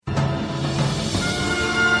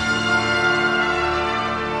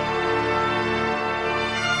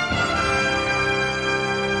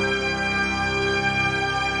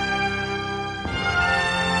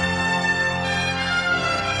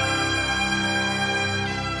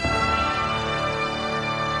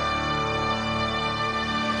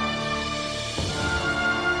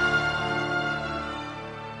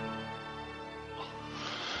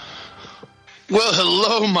Well,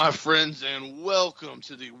 hello, my friends, and welcome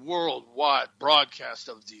to the worldwide broadcast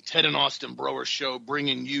of the Ted and Austin Broer Show,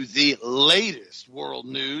 bringing you the latest world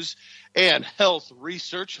news and health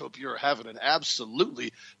research. Hope you're having an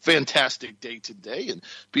absolutely fantastic day today, and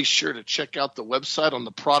be sure to check out the website on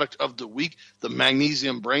the product of the week, the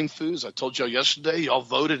Magnesium Brain Foods. I told y'all yesterday, y'all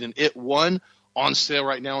voted, and it won. On sale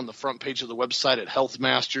right now on the front page of the website at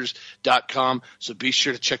healthmasters.com. So be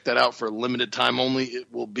sure to check that out for a limited time only. It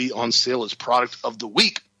will be on sale as product of the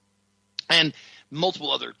week. And multiple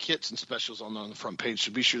other kits and specials on the front page.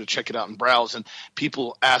 So be sure to check it out and browse. And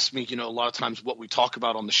people ask me, a lot of times what we talk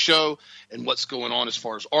about on the show and what's going on as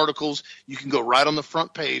far as articles. You can go right on the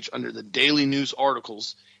front page under the daily news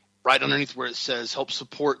articles, right underneath where it says help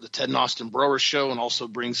support the Ted and Austin Broer Show, and also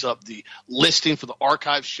brings up the listing for the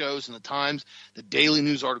archive shows and the times, the daily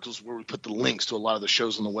news articles where we put the links to a lot of the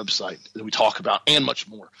shows on the website that we talk about and much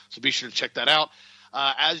more. So be sure to check that out.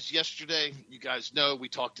 As yesterday, you guys know, we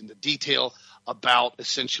talked into detail about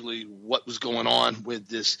essentially what was going on with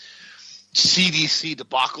this CDC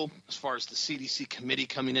debacle as far as the CDC committee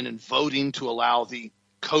coming in and voting to allow the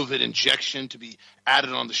COVID injection to be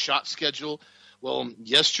added on the shot schedule. Well,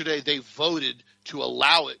 yesterday they voted to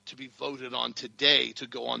allow it to be voted on today to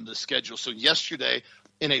go on the schedule. So yesterday,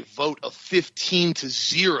 in a vote of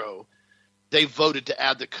 15-0, they voted to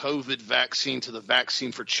add the COVID vaccine to the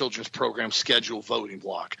Vaccine for Children's program schedule voting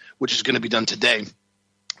block, which is going to be done today.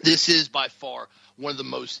 This is by far one of the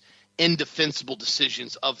most indefensible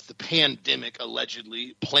decisions of the pandemic,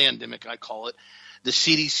 allegedly, plandemic I call it. The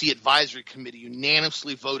CDC Advisory Committee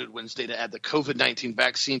unanimously voted Wednesday to add the COVID-19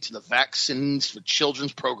 vaccine to the Vaccines for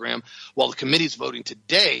Children's program, while the committee is voting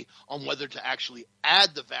today on whether to actually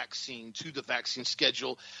add the vaccine to the vaccine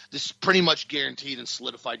schedule. This is pretty much guaranteed and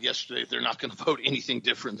solidified yesterday. They're not going to vote anything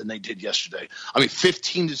different than they did yesterday.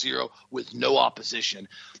 15-0 with no opposition.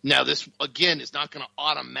 Now, this, again, is not going to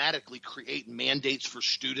automatically create mandates for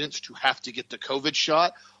students to have to get the COVID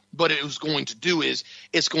shot. But it was going to do is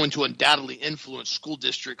it's going to undoubtedly influence school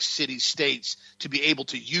districts, cities, states to be able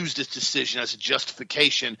to use this decision as a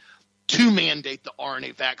justification to mandate the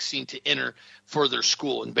RNA vaccine to enter for their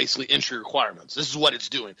school and basically entry requirements. This is what it's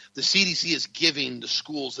doing. The CDC is giving the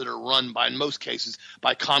schools that are run by, in most cases,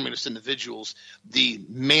 by communist individuals, the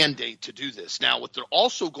mandate to do this. Now, what they're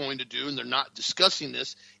also going to do, and they're not discussing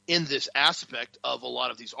this in this aspect of a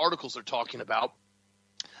lot of these articles they're talking about,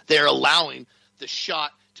 they're allowing the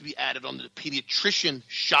shot to be added on the pediatrician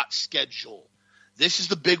shot schedule. This is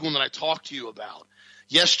the big one that I talked to you about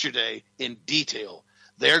yesterday in detail.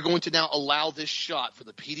 They're going to now allow this shot for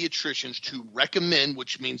the pediatricians to recommend,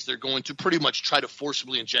 which means they're going to pretty much try to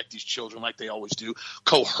forcibly inject these children like they always do,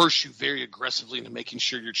 coerce you very aggressively into making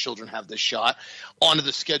sure your children have this shot onto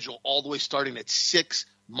the schedule all the way starting at 6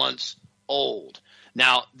 months old.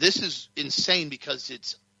 Now, this is insane because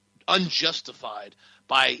it's unjustified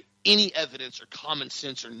by any evidence or common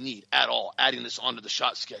sense or need at all, adding this onto the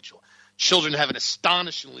shot schedule. Children have an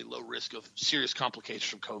astonishingly low risk of serious complications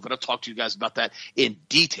from COVID. I've talked to you guys about that in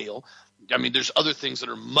detail. There's other things that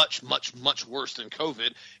are much, much, much worse than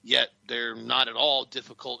COVID, yet they're not at all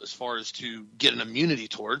difficult as far as to get an immunity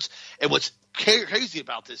towards. And what's crazy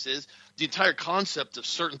about this is the entire concept of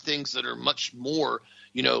certain things that are much more,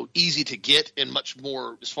 easy to get and much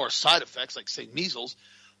more as far as side effects, like, say, measles.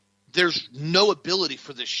 There's no ability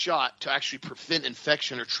for this shot to actually prevent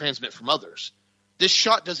infection or transmit from others. This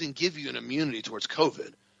shot doesn't give you an immunity towards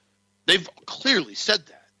COVID. They've clearly said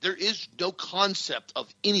that. There is no concept of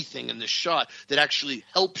anything in this shot that actually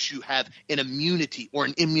helps you have an immunity or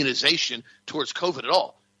an immunization towards COVID at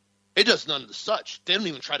all. It does none of the such. They don't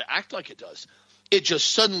even try to act like it does. It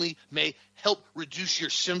just suddenly may help reduce your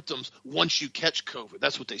symptoms once you catch COVID.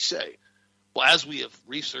 That's what they say. Well, as we have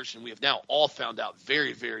researched and we have now all found out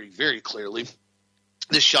very, very, very clearly,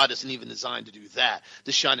 this shot isn't even designed to do that.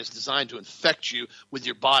 This shot is designed to infect you with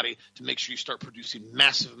your body to make sure you start producing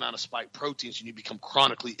massive amount of spike proteins and you become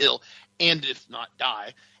chronically ill and, if not,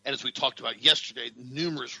 die. And as we talked about yesterday,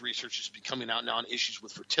 numerous research has been coming out now on issues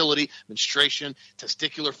with fertility, menstruation,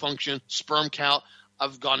 testicular function, sperm count.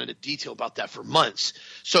 I've gone into detail about that for months.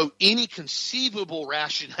 So any conceivable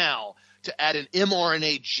rationale to add an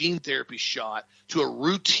mRNA gene therapy shot to a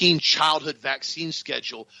routine childhood vaccine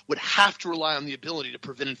schedule would have to rely on the ability to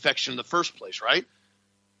prevent infection in the first place, right?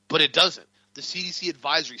 But it doesn't. The CDC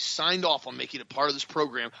advisory signed off on making it part of this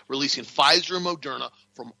program, releasing Pfizer and Moderna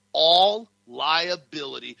from all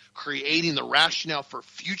liability, creating the rationale for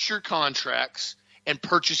future contracts and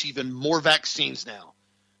purchase even more vaccines now.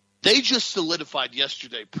 They just solidified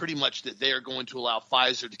yesterday pretty much that they are going to allow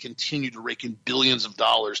Pfizer to continue to rake in billions of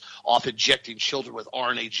dollars off injecting children with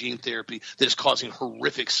RNA gene therapy that is causing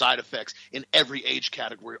horrific side effects in every age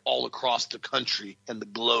category all across the country and the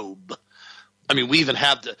globe. I mean, we even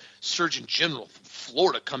have the Surgeon General from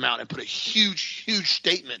Florida come out and put a huge, huge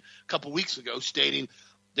statement a couple weeks ago stating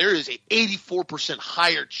there is a 84%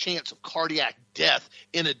 higher chance of cardiac death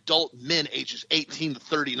in adult men ages 18 to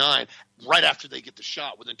 39 right after they get the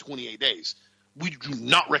shot within 28 days. We do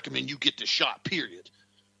not recommend you get the shot, period.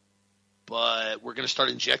 But we're going to start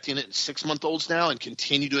injecting it in 6-month-olds now and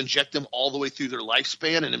continue to inject them all the way through their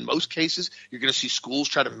lifespan. And in most cases, you're going to see schools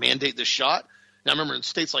try to mandate this shot. Now, remember, in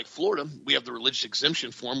states like Florida, we have the religious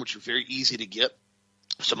exemption form, which are very easy to get.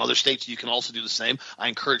 Some other states, you can also do the same. I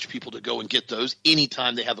encourage people to go and get those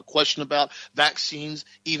anytime they have a question about vaccines,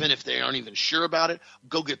 even if they aren't even sure about it.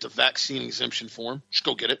 Go get the vaccine exemption form. Just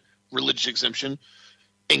go get it, religious exemption,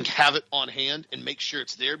 and have it on hand and make sure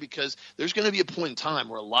it's there, because there's going to be a point in time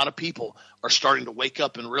where a lot of people are starting to wake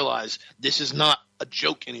up and realize this is not a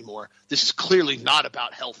joke anymore. This is clearly not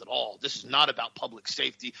about health at all. This is not about public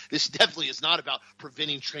safety. This definitely is not about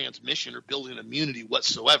preventing transmission or building immunity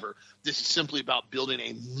whatsoever. This is simply about building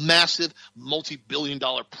a massive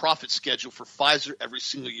multi-billion-dollar profit schedule for Pfizer every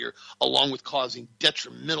single year, along with causing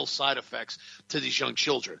detrimental side effects to these young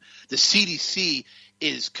children. The CDC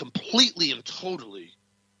is completely and totally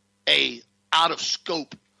a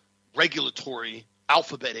out-of-scope regulatory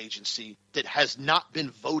alphabet agency that has not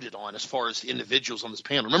been voted on as far as the individuals on this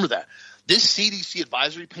panel. Remember that. This CDC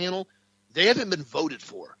advisory panel, they haven't been voted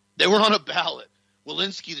for. They were on a ballot.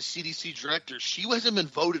 Walensky, the CDC director, she hasn't been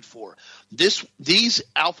voted for. These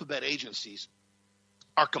alphabet agencies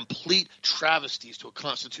are complete travesties to a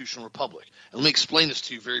constitutional republic. And let me explain this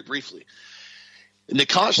to you very briefly. In the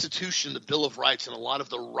Constitution, the Bill of Rights, and a lot of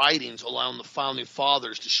the writings allowing the Founding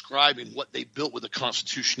Fathers describing what they built with a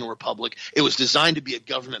constitutional republic, it was designed to be a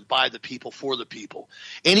government by the people, for the people.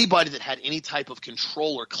 Anybody that had any type of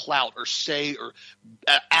control or clout or say or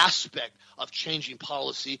aspect of changing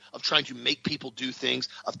policy, of trying to make people do things,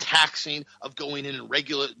 of taxing, of going in and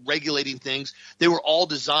regulating things, they were all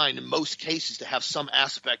designed in most cases to have some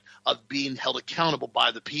aspect of being held accountable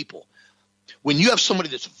by the people. When you have somebody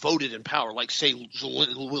that's voted in power, like, say,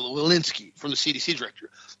 Walensky from the CDC director,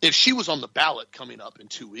 if she was on the ballot coming up in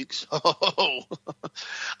 2 weeks,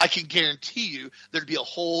 I can guarantee you there'd be a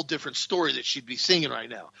whole different story that she'd be singing right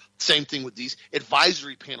now. Same thing with these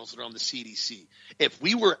advisory panels that are on the CDC. If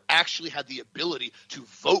we were actually had the ability to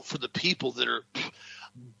vote for the people that are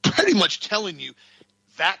pretty much telling you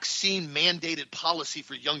vaccine mandated policy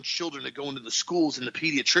for young children to go into the schools and the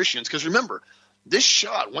pediatricians, because remember, this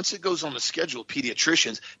shot, once it goes on the schedule of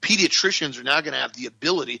pediatricians are now going to have the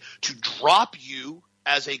ability to drop you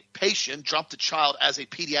as a patient, drop the child as a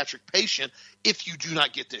pediatric patient if you do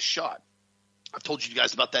not get this shot. I've told you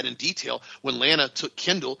guys about that in detail when Lana took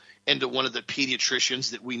Kendall into one of the pediatricians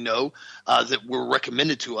that we know that were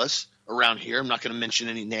recommended to us around here. I'm not going to mention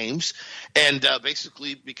any names. And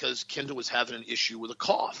basically because Kendall was having an issue with a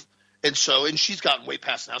cough. And she's gotten way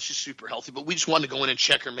past now. She's super healthy, but we just wanted to go in and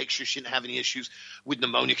check her and make sure she didn't have any issues with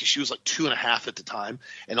pneumonia, because she was like 2.5 at the time.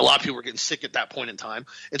 And a lot of people were getting sick at that point in time.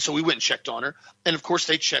 And so we went and checked on her. And of course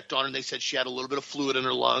they checked on her and they said she had a little bit of fluid in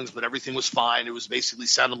her lungs, but everything was fine. It was basically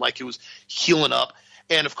sounding like it was healing up.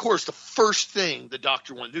 And of course, the first thing the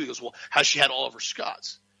doctor wanted to do, he goes, well, has she had all of her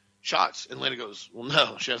shots? And Lana goes, well,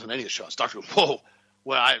 no, she hasn't any of the shots. Doctor goes, whoa,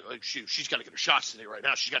 well, she's got to get her shots today right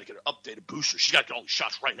now. She's got to get her updated booster. She's got to get all these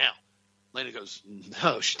shots right now. Lana goes,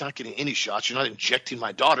 no, she's not getting any shots. You're not injecting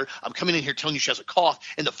my daughter. I'm coming in here telling you she has a cough,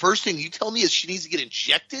 and the first thing you tell me is she needs to get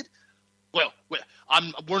injected? Well,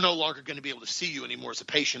 we're no longer going to be able to see you anymore as a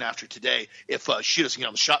patient after today if she doesn't get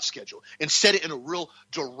on the shot schedule. And said it in a real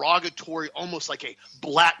derogatory, almost like a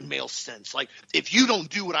blackmail sense. Like, if you don't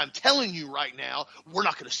do what I'm telling you right now, we're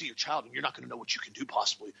not going to see your child, and you're not going to know what you can do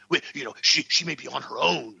possibly. She may be on her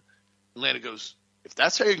own. And Lana goes, if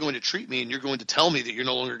that's how you're going to treat me and you're going to tell me that you're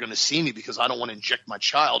no longer going to see me because I don't want to inject my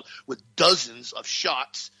child with dozens of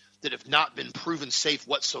shots that have not been proven safe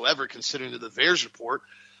whatsoever, considering the VAERS report,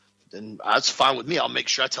 then that's fine with me. I'll make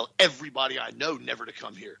sure I tell everybody I know never to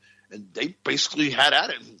come here. And they basically had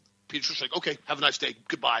at it. And Peter's like, okay, have a nice day.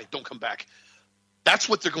 Goodbye. Don't come back. That's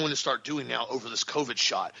what they're going to start doing now over this COVID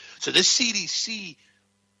shot. So this CDC,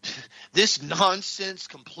 this nonsense,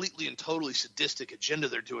 completely and totally sadistic agenda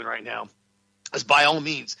they're doing right now, is by all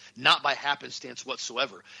means not by happenstance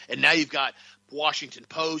whatsoever. And now you've got Washington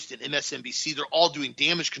Post and MSNBC. They're all doing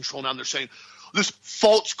damage control now. And they're saying this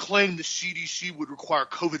false claim the CDC would require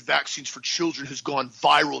COVID vaccines for children has gone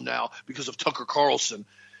viral now because of Tucker Carlson.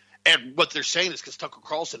 And what they're saying is because Tucker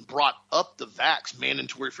Carlson brought up the vax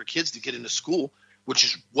mandatory for kids to get into school, which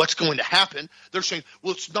is what's going to happen. They're saying,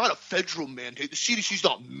 well, it's not a federal mandate. The CDC's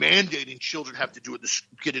not mandating children have to do it to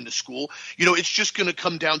get into school. It's just going to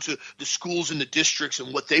come down to the schools and the districts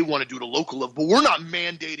and what they want to do at a local level. But we're not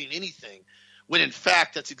mandating anything. When in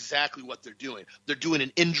fact, that's exactly what they're doing. They're doing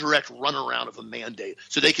an indirect runaround of a mandate.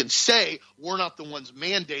 So they can say we're not the ones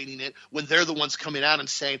mandating it when they're the ones coming out and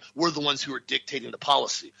saying we're the ones who are dictating the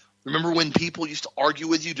policy. Remember when people used to argue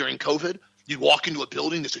with you during COVID? You'd walk into a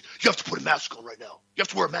building, they say, you have to put a mask on right now. You have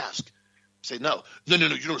to wear a mask. Say, no, you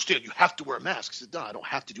don't understand. You have to wear a mask. I said, no, I don't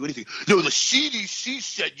have to do anything. No, the CDC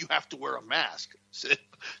said you have to wear a mask. I said,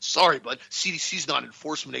 sorry, bud. CDC's not an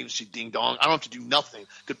enforcement agency, ding dong. I don't have to do nothing.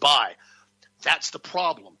 Goodbye. That's the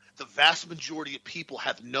problem. The vast majority of people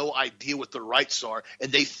have no idea what their rights are,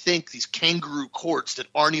 and they think these kangaroo courts that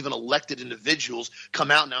aren't even elected individuals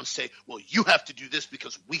come out now and say, well, you have to do this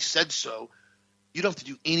because we said so. You don't have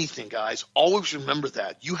to do anything, guys. Always remember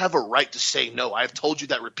that. You have a right to say no. I've told you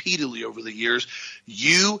that repeatedly over the years.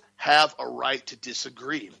 You have a right to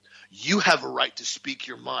disagree. You have a right to speak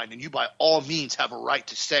your mind, and you by all means have a right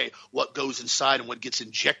to say what goes inside and what gets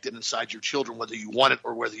injected inside your children, whether you want it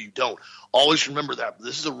or whether you don't. Always remember that.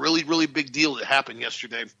 This is a really, really big deal that happened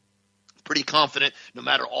yesterday. Pretty confident no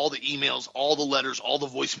matter all the emails, all the letters, all the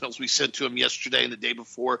voicemails we sent to him yesterday and the day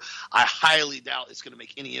before, I highly doubt it's going to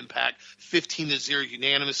make any impact. 15-0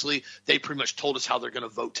 unanimously. They pretty much told us how they're going to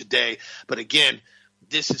vote today. But again,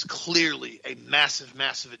 this is clearly a massive,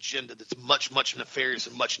 massive agenda that's much, much nefarious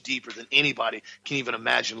and much deeper than anybody can even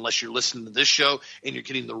imagine unless you're listening to this show and you're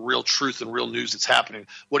getting the real truth and real news that's happening.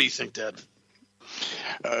 What do you think, Dad?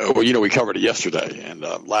 We covered it yesterday, and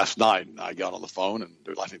last night I got on the phone, and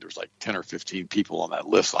I think there was like 10 or 15 people on that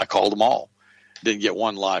list. I called them all. Didn't get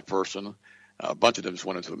one live person. A bunch of them just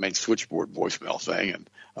went into the main switchboard voicemail thing, and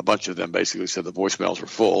a bunch of them basically said the voicemails were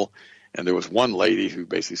full. And there was one lady who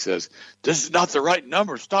basically says, this is not the right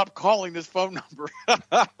number. Stop calling this phone number.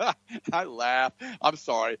 I laughed. I'm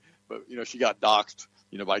sorry. But, she got doxxed,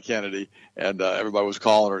 by Kennedy. And everybody was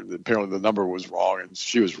calling her. Apparently the number was wrong, and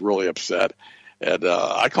she was really upset. And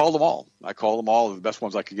I called them all. The best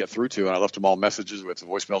ones I could get through to. And I left them all messages if the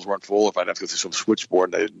voicemails weren't full, if I'd have to go through some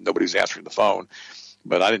switchboard and nobody was answering the phone.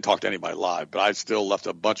 But I didn't talk to anybody live. But I still left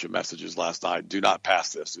a bunch of messages last night. Do not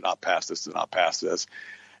pass this. Do not pass this. Do not pass this.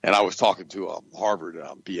 And I was talking to a Harvard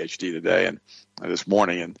PhD today and this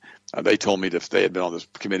morning, and they told me that if they had been on this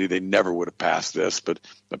committee, they never would have passed this. But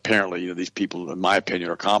apparently, these people, in my opinion,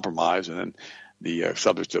 are compromised. And then the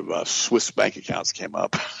subject of Swiss bank accounts came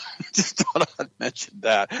up. Just thought I'd mention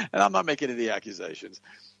that. And I'm not making any accusations.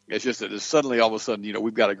 It's just that suddenly, all of a sudden,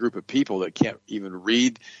 we've got a group of people that can't even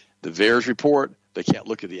read the VAERS report. They can't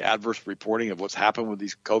look at the adverse reporting of what's happened with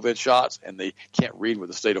these COVID shots, and they can't read what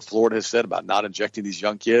the state of Florida has said about not injecting these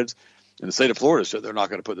young kids. And the state of Florida said they're not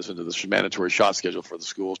going to put this into the mandatory shot schedule for the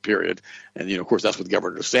schools, period. And, of course, that's with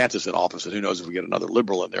Governor DeSantis in office, and who knows if we get another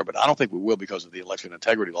liberal in there. But I don't think we will because of the election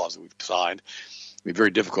integrity laws that we've signed. It'd be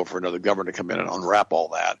very difficult for another governor to come in and unwrap all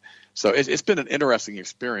that. So it's been an interesting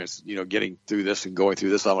experience, getting through this and going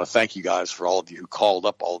through this. I want to thank you guys for all of you who called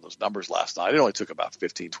up all of those numbers last night. It only took about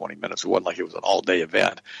 15, 20 minutes. It wasn't like it was an all-day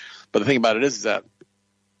event. But the thing about it is that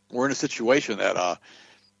we're in a situation that,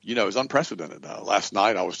 is unprecedented. Last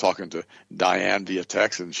night I was talking to Diane via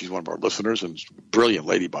text, and she's one of our listeners, and brilliant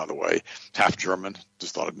lady, by the way, half German.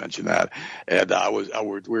 Just thought I'd mention that. And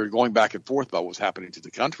we were going back and forth about what's happening to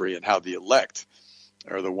the country and how the elect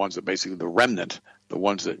are the ones that basically the remnant, the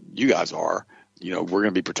ones that you guys are, we're going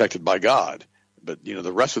to be protected by God. But,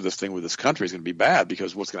 the rest of this thing with this country is going to be bad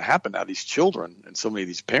because what's going to happen now, these children and so many of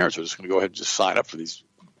these parents are just going to go ahead and just sign up for these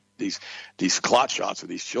clot shots of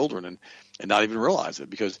these children and not even realize it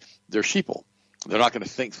because they're sheeple. They're not going to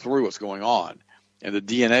think through what's going on. And the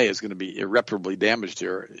DNA is going to be irreparably damaged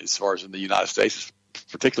here as far as in the United States,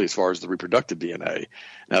 particularly as far as the reproductive DNA.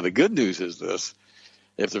 Now, the good news is this.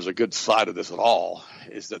 If there's a good side of this at all,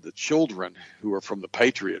 is that the children who are from the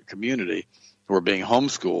patriot community who are being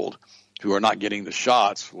homeschooled, who are not getting the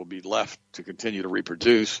shots, will be left to continue to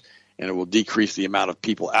reproduce, and it will decrease the amount of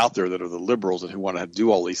people out there that are the liberals and who want to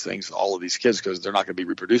do all these things, all of these kids, because they're not going to be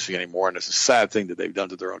reproducing anymore. And it's a sad thing that they've done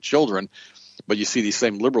to their own children. But you see these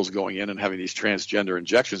same liberals going in and having these transgender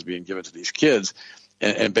injections being given to these kids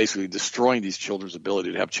and basically destroying these children's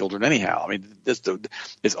ability to have children anyhow. I mean,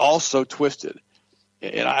 it's all so twisted.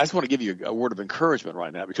 And I just want to give you a word of encouragement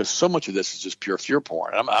right now because so much of this is just pure fear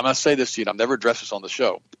porn. I'm going to say this to you, and I've never addressed this on the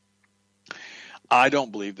show. I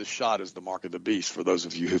don't believe the shot is the mark of the beast for those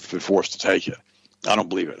of you who've been forced to take it. I don't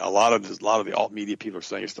believe it. A lot of the alt media people are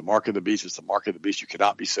saying it's the mark of the beast. It's the mark of the beast. You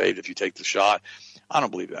cannot be saved if you take the shot. I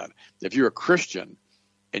don't believe that. If you're a Christian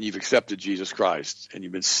and you've accepted Jesus Christ and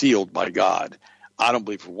you've been sealed by God, I don't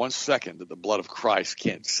believe for 1 second that the blood of Christ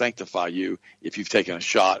can't sanctify you if you've taken a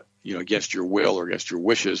shot, against your will or against your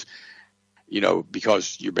wishes,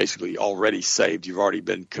 because you're basically already saved. You've already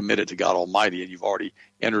been committed to God Almighty, and you've already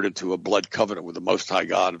entered into a blood covenant with the Most High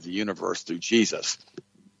God of the universe through Jesus.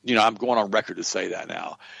 I'm going on record to say that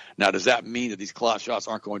now. Now, does that mean that these clot shots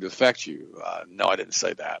aren't going to affect you? No, I didn't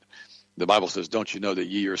say that. The Bible says, don't you know that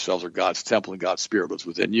ye yourselves are God's temple and God's Spirit lives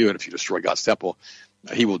within you? And if you destroy God's temple,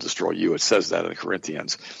 he will destroy you. It says that in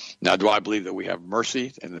Corinthians. Now, do I believe that we have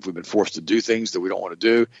mercy and if we've been forced to do things that we don't want to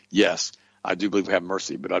do? Yes, I do believe we have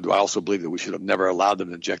mercy. But do I also believe that we should have never allowed them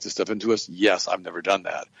to inject this stuff into us? Yes, I've never done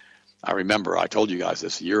that. I remember I told you guys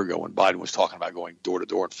this a year ago when Biden was talking about going door to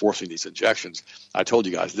door and forcing these injections. I told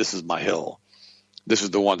you guys, this is my hill. This is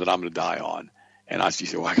the one that I'm going to die on. And you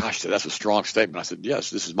said, well, gosh, that's a strong statement. I said, yes,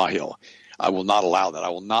 this is my hill. I will not allow that. I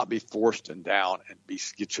will not be forced and down and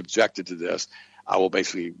get subjected to this. I will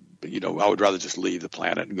basically, I would rather just leave the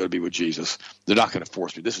planet and go to be with Jesus. They're not going to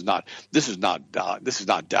force me. This is not Dachau.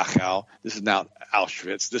 This is not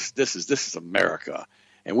Auschwitz. This is America.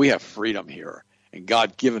 And we have freedom here. And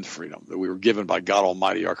God-given freedom that we were given by God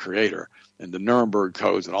Almighty, our Creator. And the Nuremberg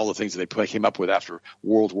codes and all the things that they came up with after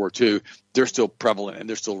World War II, they're still prevalent and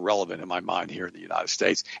they're still relevant in my mind here in the United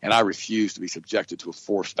States. And I refuse to be subjected to a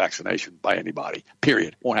forced vaccination by anybody,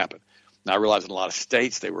 period. Won't happen. Now, I realize in a lot of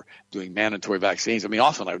states they were doing mandatory vaccines. I mean,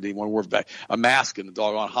 also, I didn't want to wear a mask in the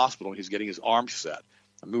doggone hospital, and he's getting his arms set.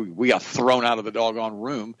 I mean, we got thrown out of the doggone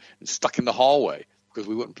room and stuck in the hallway because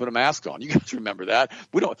we wouldn't put a mask on. You guys remember that?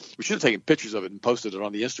 We should have taken pictures of it and posted it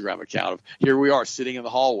on the Instagram account of here we are sitting in the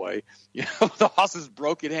hallway, the hostess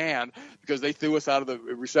broke in hand because they threw us out of the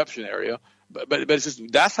reception area. But it's just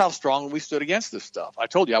that's how strongly we stood against this stuff. I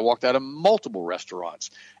told you I walked out of multiple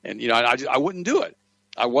restaurants, and I wouldn't do it.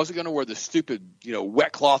 I wasn't going to wear the stupid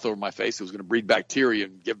wet cloth over my face that was going to breed bacteria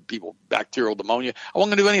and give people bacterial pneumonia. I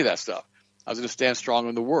wasn't going to do any of that stuff. I was going to stand strong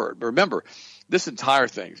in the Word. But remember, this entire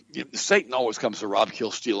thing, Satan always comes to rob, kill,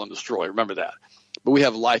 steal, and destroy. Remember that. But we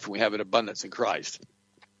have life and we have an abundance in Christ.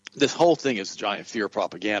 This whole thing is giant fear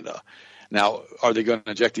propaganda. Now, are they going to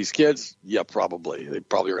inject these kids? Yeah, probably. They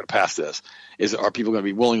probably are going to pass this. Are people going to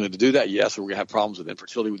be willing to do that? Yes. Are we going to have problems with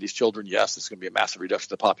infertility with these children? Yes. It's going to be a massive reduction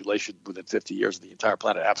of the population within 50 years of the entire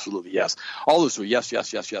planet? Absolutely, yes. All those are yes,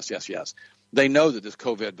 yes, yes, yes, yes, yes. They know that this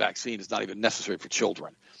COVID vaccine is not even necessary for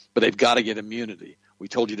children, but they've got to get immunity. We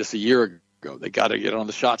told you this a year ago. They got to get on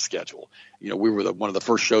the shot schedule. We were one of the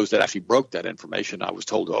first shows that actually broke that information. I was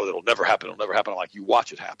told, it'll never happen. It'll never happen. I'm like, you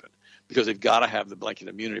watch it happen. Because they've got to have the blanket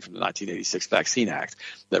immunity from the 1986 Vaccine Act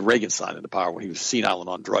that Reagan signed into power when he was senile and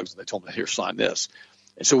on drugs, and they told him, here, sign this.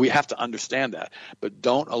 And so we have to understand that. But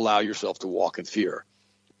don't allow yourself to walk in fear.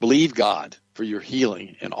 Believe God for your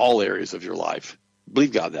healing in all areas of your life.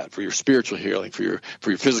 Believe God that for your spiritual healing, for your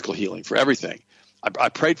physical healing, for everything. I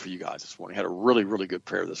prayed for you guys this morning. I had a really, really good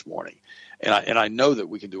prayer this morning. And I know that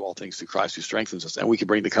we can do all things through Christ who strengthens us, and we can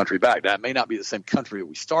bring the country back. Now, it may not be the same country that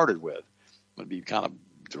we started with. I'm going to be kind of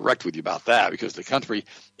direct with you about that because the country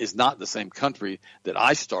is not the same country that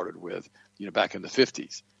I started with, back in the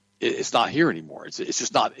 50s. It's not here anymore. It's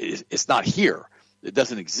just not. It's not here. It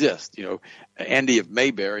doesn't exist. Andy of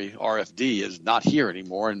Mayberry, RFD, is not here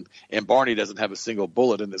anymore, and Barney doesn't have a single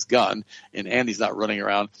bullet in this gun, and Andy's not running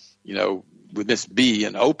around, with Miss B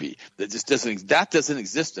and Opie. That doesn't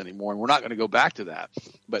exist anymore, and we're not going to go back to that.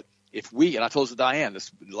 But if we, and I told this to Diane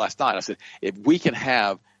this last night, I said, if we can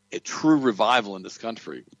have a true revival in this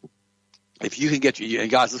country, if you can get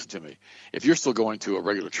and guys, listen to me, if you're still going to a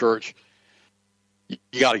regular church,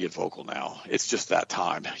 you got to get vocal now. It's just that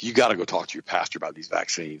time. You got to go talk to your pastor about these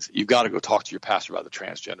vaccines. You got to go talk to your pastor about the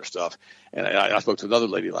transgender stuff. And I spoke to another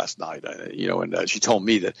lady last night, and she told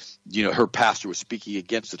me that, her pastor was speaking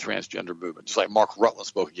against the transgender movement, just like Mark Rutland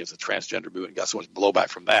spoke against the transgender movement and got so much blowback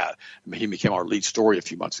from that. I mean, he became our lead story a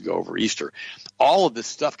few months ago over Easter. All of this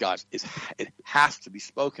stuff, guys, it has to be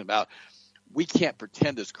spoken about. We can't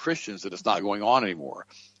pretend as Christians that it's not going on anymore.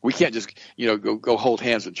 We can't just, go hold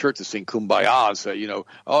hands in church and sing Kumbaya and say,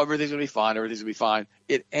 everything's going to be fine. Everything's going to be fine.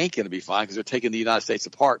 It ain't going to be fine because they're taking the United States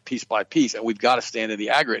apart piece by piece, and we've got to stand in the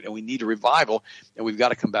aggregate, and we need a revival, and we've got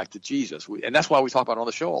to come back to Jesus. And that's why we talk about it on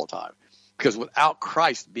the show all the time, because without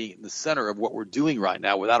Christ being in the center of what we're doing right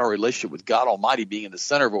now, without our relationship with God Almighty being in the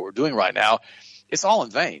center of what we're doing right now, it's all in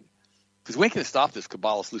vain. Because we can stop this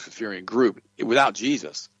Kabbalist Luciferian group without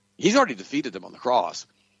Jesus. He's already defeated them on the cross.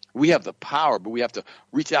 We have the power, but we have to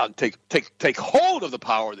reach out and take hold of the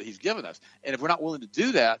power that he's given us. And if we're not willing to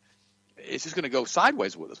do that, it's just going to go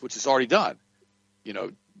sideways with us, which it's already done.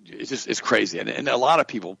 It's crazy. And a lot of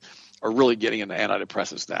people are really getting into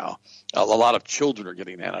antidepressants now. A lot of children are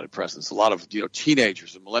getting antidepressants. A lot of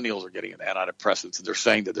teenagers and millennials are getting into antidepressants, and they're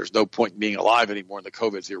saying that there's no point in being alive anymore, and the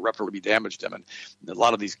COVID's irreparably damaged them. And a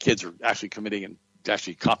lot of these kids are actually committing and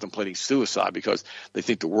actually contemplating suicide because they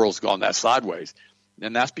think the world's gone that sideways.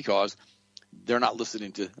 And that's because they're not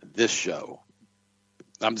listening to this show.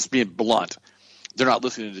 I'm just being blunt. They're not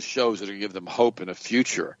listening to shows that are going to give them hope and a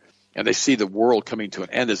future. And they see the world coming to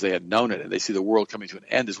an end as they had known it. And they see the world coming to an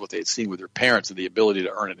end as what they had seen with their parents and the ability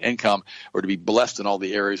to earn an income or to be blessed in all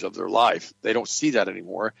the areas of their life. They don't see that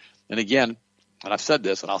anymore. And again, and I've said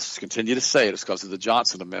this, and I'll continue to say it, it's because of the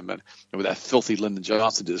Johnson Amendment and what that filthy Lyndon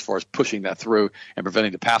Johnson did as far as pushing that through and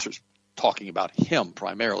preventing the pastors talking about him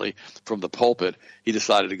primarily from the pulpit. He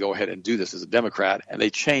decided to go ahead and do this as a Democrat, and they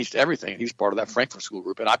changed everything. He's part of that Frankfurt School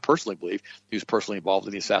group, and I personally believe he was personally involved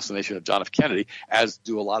in the assassination of John F. Kennedy, as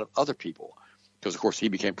do a lot of other people, because, of course, he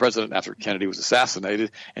became president after Kennedy was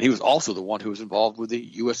assassinated, and he was also the one who was involved with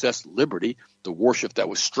the USS Liberty, the warship that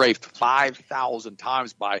was strafed 5,000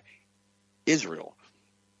 times by Israel.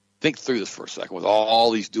 Think through this for a second, with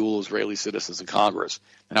all these dual Israeli citizens in Congress,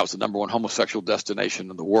 and that was the number one homosexual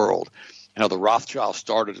destination in the world, and how the Rothschilds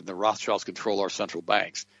started and the Rothschilds control our central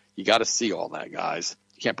banks. You got to see all that, guys.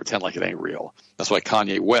 You can't pretend like it ain't real. That's why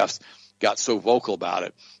Kanye West got so vocal about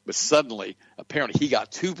it. But suddenly, apparently he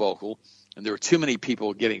got too vocal, and there were too many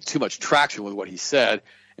people getting too much traction with what he said.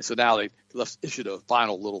 And so now they issued a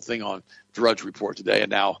final little thing on Drudge Report today,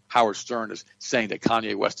 and now Howard Stern is saying that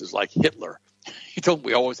Kanye West is like Hitler. He told me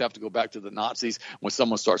we always have to go back to the Nazis when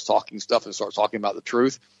someone starts talking stuff and starts talking about the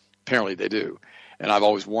truth. Apparently they do. And I've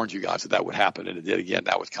always warned you guys that would happen, and it did again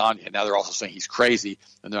now with Kanye. And now they're also saying he's crazy,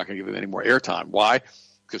 and they're not going to give him any more airtime. Why?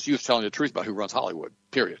 Because he was telling the truth about who runs Hollywood,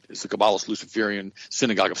 period. It's the Kabbalist Luciferian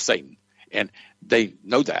synagogue of Satan. And they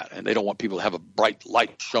know that, and they don't want people to have a bright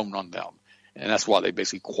light shone on them. And that's why they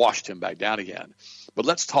basically quashed him back down again. But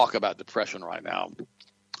let's talk about depression right now.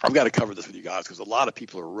 I've got to cover this with you guys because a lot of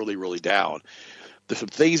people are really, really down. There's some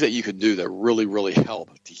things that you can do that really, really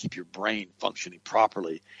help to keep your brain functioning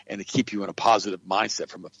properly and to keep you in a positive mindset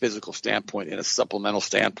from a physical standpoint and a supplemental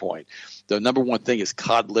standpoint. The number one thing is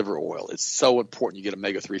cod liver oil. It's so important you get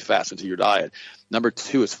omega-3 fats into your diet. Number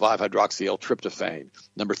 2 is 5-hydroxyl-tryptophan.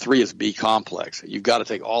 Number 3 is B complex. You've got to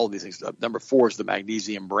take all of these things. Number 4 is the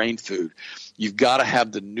magnesium brain food. You've got to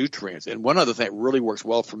have the nutrients. And one other thing that really works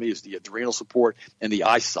well for me is the adrenal support and the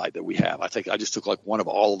eyesight that we have. I just took like one of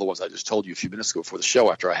all of the ones I just told you a few minutes ago before the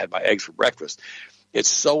show after I had my eggs for breakfast. It's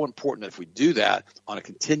so important that if we do that on a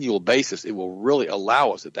continual basis, it will really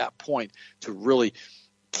allow us at that point to really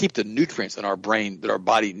keep the nutrients in our brain that our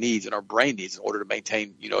body needs and our brain needs in order to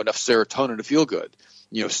maintain, enough serotonin to feel good.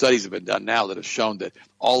 Studies have been done now that have shown that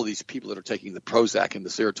all of these people that are taking the Prozac and the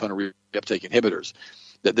serotonin reuptake inhibitors,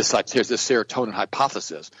 that this serotonin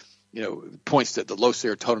hypothesis, points that the low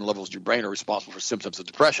serotonin levels in your brain are responsible for symptoms of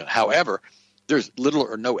depression. However, there's little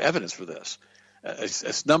or no evidence for this. A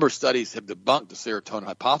number of studies have debunked the serotonin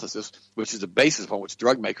hypothesis, which is the basis upon which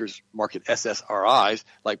drug makers market SSRIs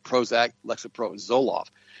like Prozac, Lexapro, and Zoloft.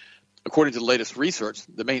 According to the latest research,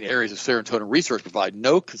 the main areas of serotonin research provide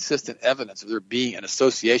no consistent evidence of there being an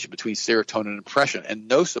association between serotonin and depression, and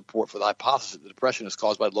no support for the hypothesis that depression is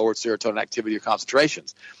caused by lowered serotonin activity or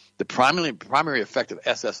concentrations. The primary effect of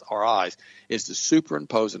SSRIs is to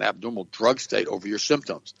superimpose an abnormal drug state over your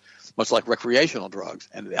symptoms, much like recreational drugs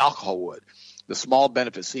and the alcohol would. The small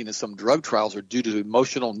benefits seen in some drug trials are due to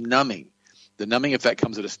emotional numbing. The numbing effect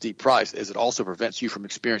comes at a steep price, as it also prevents you from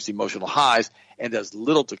experiencing emotional highs and does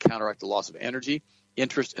little to counteract the loss of energy,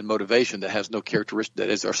 interest, and motivation that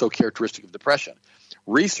are so characteristic of depression.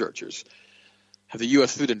 Researchers of the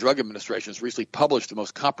U.S. Food and Drug Administration has recently published the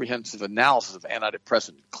most comprehensive analysis of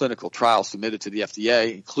antidepressant clinical trials submitted to the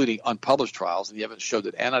FDA, including unpublished trials, and the evidence showed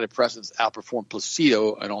that antidepressants outperform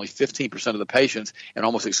placebo in only 15% of the patients and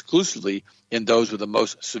almost exclusively in those with the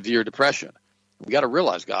most severe depression. We got to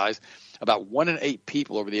realize, guys, about 1 in 8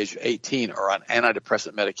 people over the age of 18 are on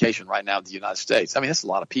antidepressant medication right now in the United States. I mean, that's a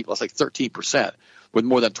lot of people. That's like 13%, with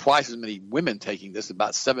more than twice as many women taking this,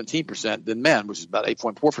 about 17% than men, which is about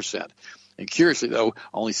 8.4%. And curiously, though,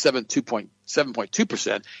 only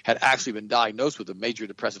 7.2% had actually been diagnosed with a major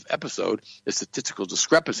depressive episode, a statistical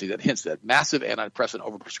discrepancy that hints at massive antidepressant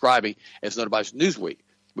overprescribing, as noted by Newsweek,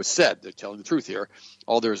 which said, they're telling the truth here,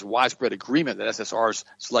 although there is widespread agreement that SSRIs,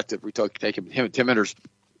 selective reuptake inhibitors,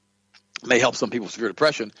 may help some people with severe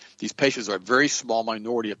depression, these patients are a very small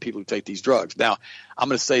minority of people who take these drugs. Now, I'm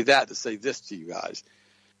going to say that to say this to you guys.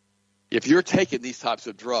 if you're taking these types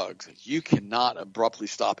of drugs, you cannot abruptly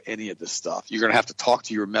stop any of this stuff. You're going to have to talk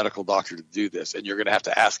to your medical doctor to do this, and you're going to have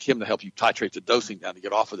to ask him to help you titrate the dosing down to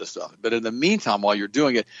get off of this stuff. But in the meantime, while you're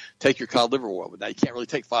doing it, take your cod liver oil. But now you can't really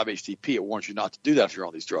take 5-HTP. It warns you not to do that if you're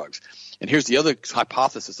on these drugs. And here's the other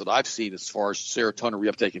hypothesis that I've seen as far as serotonin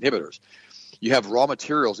reuptake inhibitors. You have raw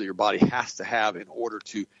materials that your body has to have in order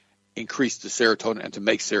to increase the serotonin and to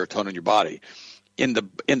make serotonin in your body. In the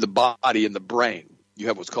body, in the brain, you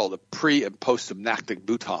have what's called a pre and post synaptic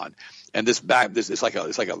bouton, and this it's like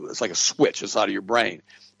a switch inside of your brain,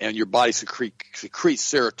 and your body secretes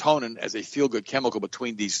serotonin as a feel good chemical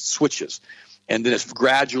between these switches, and then it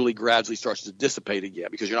gradually starts to dissipate again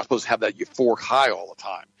because you're not supposed to have that euphoric high all the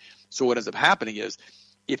time. So what ends up happening is,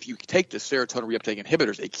 if you take the serotonin reuptake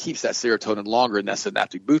inhibitors, it keeps that serotonin longer in that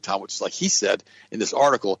synaptic bouton, which is, like he said in this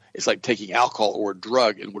article, it's like taking alcohol or a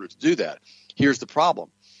drug in order to do that. Here's the problem.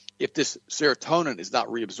 If this serotonin is not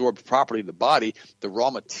reabsorbed properly in the body, the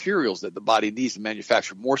raw materials that the body needs to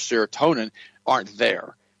manufacture more serotonin aren't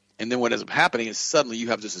there. And then what ends up happening is suddenly you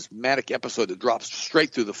have this manic episode that drops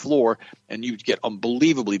straight through the floor, and you get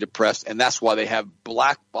unbelievably depressed. And that's why they have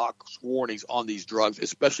black box warnings on these drugs,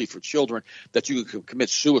 especially for children, that you can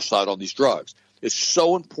commit suicide on these drugs. It's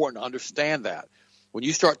so important to understand that. When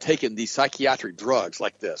you start taking these psychiatric drugs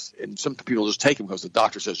like this, and some people just take them because the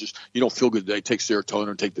doctor says, just you don't feel good today, take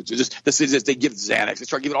serotonin, take they give Xanax. They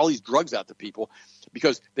start giving all these drugs out to people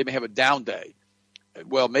because they may have a down day.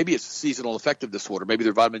 Well, maybe it's seasonal affective disorder. Maybe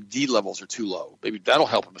their vitamin D levels are too low. Maybe that'll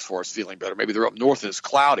help them as far as feeling better. Maybe they're up north and it's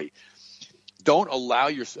cloudy. Don't allow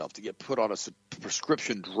yourself to get put on a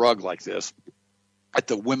prescription drug like this at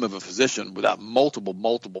the whim of a physician without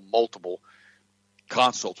multiple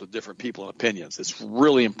consults with different people and opinions. It's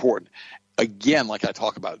really important. Again, like I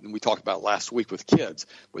talk about, and we talked about last week with kids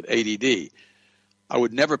with ADD, I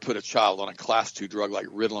would never put a child on a class 2 drug like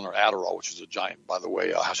Ritalin or Adderall, which is a giant, by the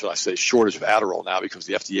way, how should I say, shortage of Adderall now because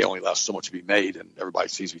the FDA only allows so much to be made and everybody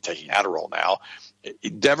seems to be taking Adderall now.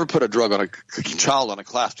 Never put a child on a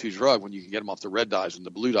class 2 drug when you can get them off the red dyes and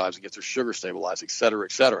the blue dyes and get their sugar stabilized, et cetera,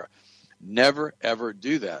 et cetera. Never, ever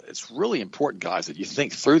do that. It's really important, guys, that you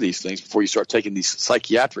think through these things before you start taking these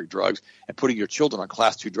psychiatric drugs and putting your children on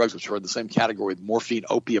class 2 drugs, which are in the same category with morphine,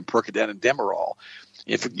 opium, Percodan, and Demerol.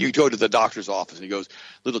 If you go to the doctor's office and he goes,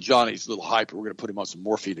 little Johnny's a little hyper, we're going to put him on some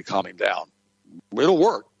morphine to calm him down. It'll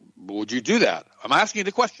work. But would you do that? I'm asking you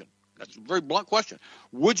the question. That's a very blunt question.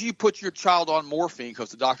 Would you put your child on morphine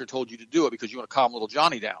because the doctor told you to do it because you want to calm little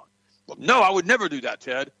Johnny down? Well, no, I would never do that,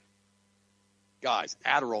 Ted. Guys,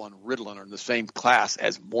 Adderall and Ritalin are in the same class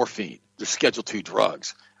as morphine. They're Schedule 2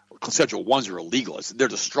 drugs. Schedule 1s are illegal. They're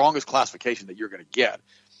the strongest classification that you're going to get.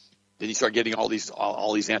 Then you start getting all these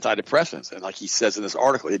antidepressants. And like he says in this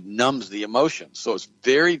article, it numbs the emotions. So it's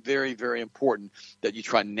very, very, very important that you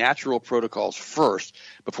try natural protocols first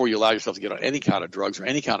before you allow yourself to get on any kind of drugs or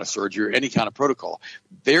any kind of surgery or any kind of protocol.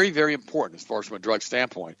 Very, very important as far as from a drug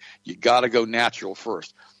standpoint. You got to go natural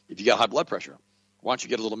first. If you got high blood pressure, why don't you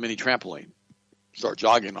get a little mini trampoline? Start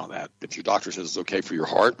jogging on that. If your doctor says it's okay for your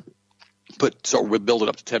heart, we'll build it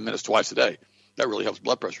up to 10 minutes twice a day. That really helps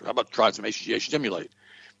blood pressure. How about trying some HGH Stimulate?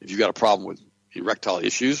 If you've got a problem with erectile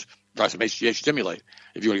issues, try some HGH Stimulate.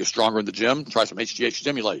 If you want to get stronger in the gym, try some HGH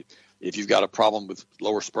Stimulate. If you've got a problem with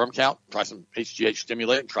lower sperm count, try some HGH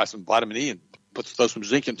Stimulate and try some vitamin E and throw some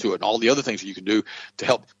zinc into it and all the other things that you can do to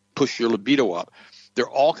help push your libido up. There are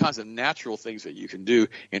all kinds of natural things that you can do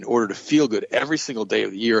in order to feel good every single day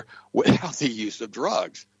of the year without the use of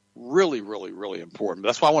drugs. Really, really, really important.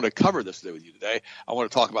 That's why I want to cover this with you today. I want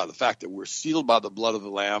to talk about the fact that we're sealed by the blood of the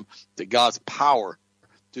Lamb, that God's power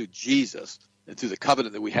through Jesus and through the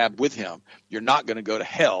covenant that we have with him. You're not going to go to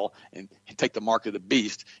hell and take the mark of the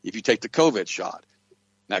beast if you take the COVID shot.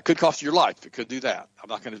 Now, it could cost you your life. It could do that. I'm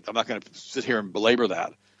not going to sit here and belabor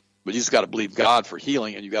that. But you just got to believe God for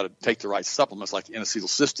healing, and you got to take the right supplements like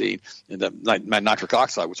N-acetylcysteine and the nitric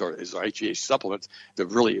oxide, which is our HGH supplements, to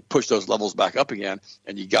really push those levels back up again.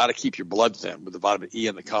 And you got to keep your blood thin with the vitamin E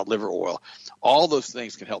and the cod liver oil. All those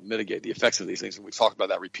things can help mitigate the effects of these things, and we've talked about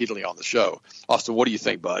that repeatedly on the show. Austin, what do you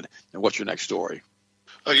think, bud? And what's your next story?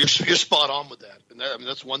 Oh, you're spot on with that. And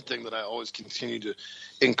that's one thing that I always continue to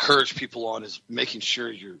encourage people on is making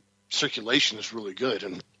sure your circulation is really good,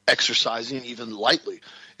 and exercising even lightly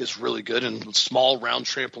is really good. And small round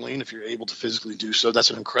trampoline, if you're able to physically do so, that's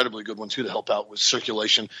an incredibly good one too to help out with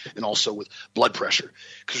circulation and also with blood pressure.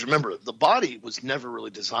 Because remember, the body was never really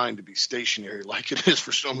designed to be stationary like it is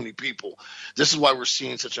for so many people. This is why we're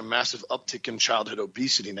seeing such a massive uptick in childhood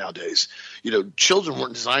obesity nowadays. Children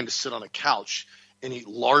weren't designed to sit on a couch and eat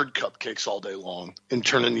lard cupcakes all day long and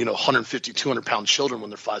turn in 150, 200-pound children when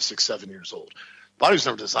they're 5, 6, 7 years old. Body was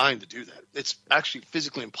never designed to do that. It's actually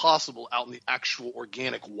physically impossible out in the actual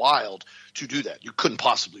organic wild to do that. You couldn't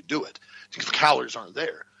possibly do it because calories aren't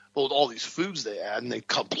there. But with all these foods they add, and they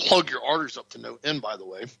plug your arteries up to no end, by the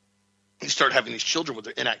way, you start having these children with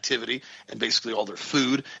their inactivity and basically all their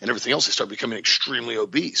food and everything else, they start becoming extremely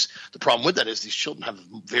obese. The problem with that is these children have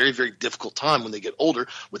a very, very difficult time when they get older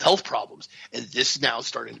with health problems. And this is now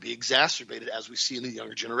starting to be exacerbated as we see in the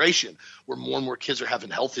younger generation, where more and more kids are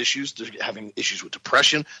having health issues. They're having issues with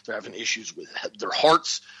depression. They're having issues with their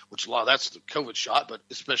hearts, which a lot of that's the COVID shot, but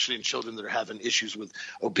especially in children that are having issues with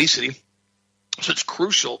obesity. So it's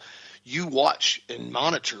crucial you watch and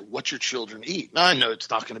monitor what your children eat. Now, I know it's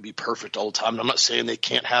not going to be perfect all the time, and I'm not saying they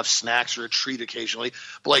can't have snacks or a treat occasionally,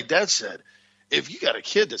 but like Dad said, if you got a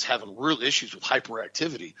kid that's having real issues with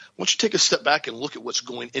hyperactivity, why don't you take a step back and look at what's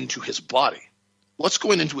going into his body? What's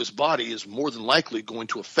going into his body is more than likely going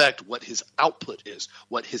to affect what his output is,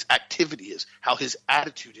 what his activity is, how his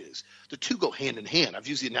attitude is. The two go hand in hand. I've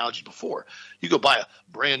used the analogy before. You go buy a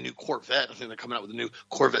brand new Corvette. I think they're coming out with a new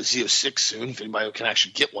Corvette Z06 soon, if anybody can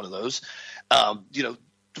actually get one of those. The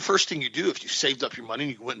first thing you do if you saved up your money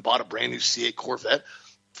and you went and bought a brand new C8 Corvette,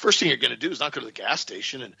 first thing you're going to do is not go to the gas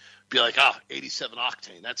station and be like, 87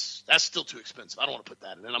 octane. That's still too expensive. I don't want to put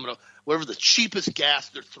that in. And I'm going to whatever the cheapest gas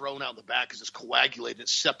they're throwing out in the back because it's coagulated,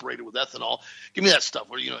 it's separated with ethanol. Give me that stuff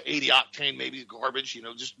where 80 octane, maybe garbage.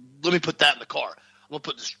 Just let me put that in the car. I'm going to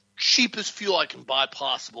put this cheapest fuel I can buy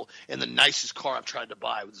possible in the nicest car I've tried to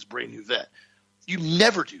buy with this brand new Vet. You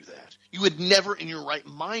never do that. You would never in your right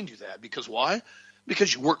mind do that. Because why?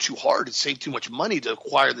 Because you work too hard and save too much money to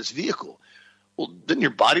acquire this vehicle. Well, didn't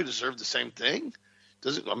your body deserve the same thing?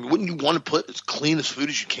 Wouldn't you want to put as clean as food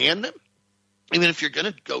as you can then? Even if you're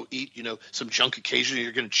going to go eat, some junk occasionally,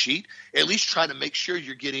 you're going to cheat, at least try to make sure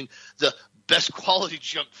you're getting the best quality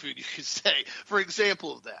junk food you could say. For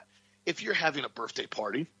example of that, if you're having a birthday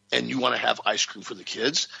party and you want to have ice cream for the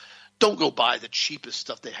kids, don't go buy the cheapest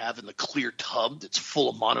stuff they have in the clear tub that's full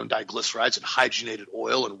of monodiglycerides and hydrogenated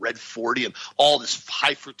oil and red 40 and all this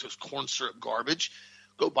high fructose corn syrup garbage.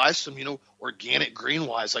 Go buy some, organic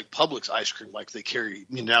Greenwise like Publix ice cream like they carry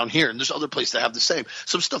down here. And there's other places that have the same.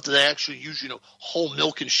 Some stuff that they actually use, whole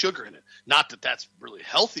milk and sugar in it. Not that that's really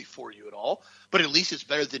healthy for you at all, but at least it's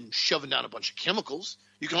better than shoving down a bunch of chemicals.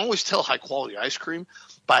 You can always tell high quality ice cream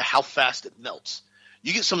by how fast it melts.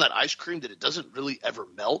 You get some of that ice cream that it doesn't really ever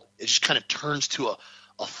melt. It just kind of turns to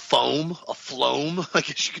a foam, a phloem, I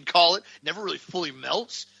guess you could call it. Never really fully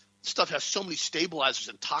melts. Stuff has so many stabilizers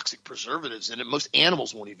and toxic preservatives in it. Most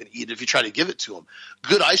animals won't even eat it if you try to give it to them.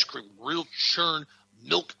 Good ice cream, real churn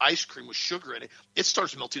milk ice cream with sugar in it, it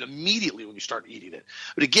starts melting immediately when you start eating it.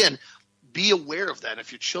 But again, be aware of that.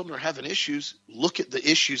 If your children are having issues, look at the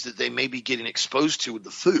issues that they may be getting exposed to with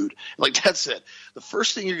the food. Like Dad said, the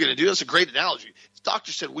first thing you're going to do, that's a great analogy. The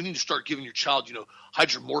doctor said we need to start giving your child,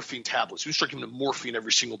 hydromorphine tablets. We start giving him morphine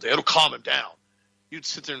every single day. It'll calm him down. You'd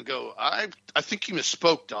sit there and go, I think you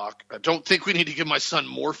misspoke, Doc. I don't think we need to give my son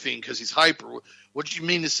morphine because he's hyper. What did you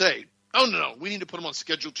mean to say? Oh, no, we need to put him on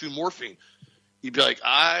Schedule 2 morphine. You'd be like,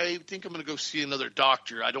 I think I'm going to go see another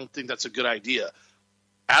doctor. I don't think that's a good idea.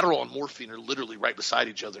 Adderall and morphine are literally right beside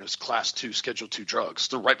each other as Class 2, Schedule 2 drugs.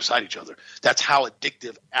 They're right beside each other. That's how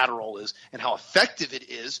addictive Adderall is and how effective it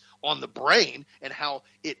is on the brain and how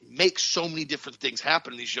it makes so many different things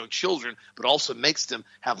happen in these young children, but also makes them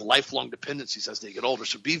have lifelong dependencies as they get older.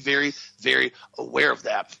 So be very, very aware of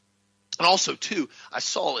that. And also, too, I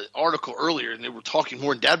saw an article earlier, and they were talking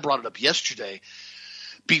more, and Dad brought it up yesterday.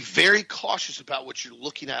 Be very cautious about what you're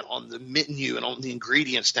looking at on the menu and on the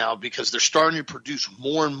ingredients now, because they're starting to produce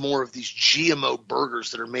more and more of these GMO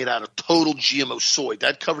burgers that are made out of total GMO soy.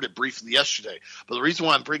 Dad covered it briefly yesterday. But the reason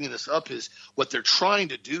why I'm bringing this up is what they're trying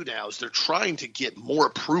to do now is they're trying to get more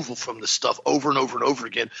approval from this stuff over and over and over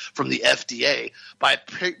again from the FDA by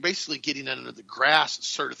basically getting it under the GRAS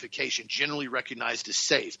certification, generally recognized as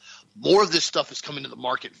safe. More of this stuff is coming to the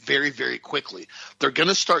market very, very quickly. They're going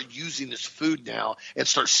to start using this food now and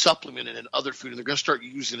start supplementing it in other food, and they're going to start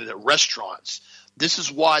using it at restaurants. This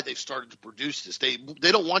is why they've started to produce this. They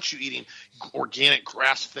don't want you eating organic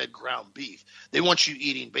grass-fed ground beef. They want you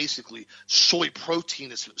eating basically soy protein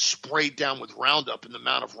that's sprayed down with Roundup, and the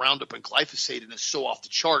amount of Roundup and glyphosate in it is so off the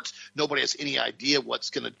charts, nobody has any idea what's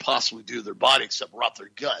going to possibly do to their body except rot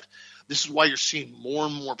their gut. This is why you're seeing more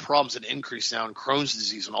and more problems and increase now in Crohn's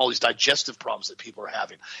disease and all these digestive problems that people are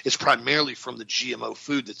having. It's primarily from the GMO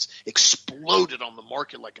food that's exploded on the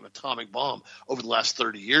market like an atomic bomb over the last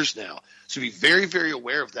 30 years now. So be very, very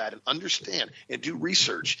aware of that and understand and do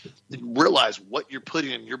research and realize what you're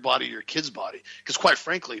putting in your body, your kid's body. Because quite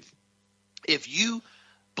frankly, if you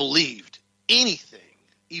believed anything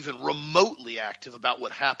even remotely active about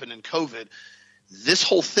what happened in COVID, this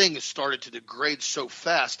whole thing has started to degrade so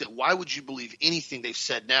fast that why would you believe anything they've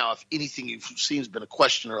said now if anything you've seen has been a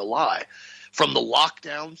question or a lie? From the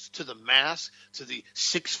lockdowns to the masks to the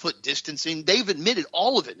 6-foot distancing, they've admitted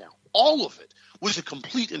all of it now. All of it was a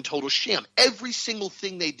complete and total sham. Every single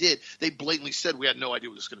thing they did, they blatantly said we had no idea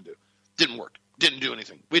what this was going to do. Didn't work. Didn't do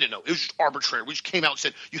anything. We didn't know. It was just arbitrary. We just came out and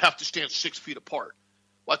said you have to stand 6 feet apart.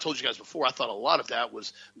 Well, I told you guys before, I thought a lot of that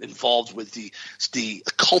was involved with the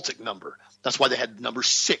occultic number. That's why they had the number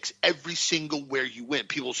 6 every single where you went.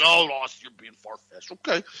 People say, oh, Lost, you're being far-fetched.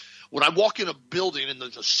 Okay. When I walk in a building and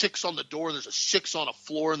there's a 6 on the door and there's a 6 on a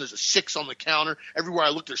floor and there's a 6 on the counter, everywhere I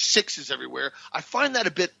look there's 6s everywhere. I find that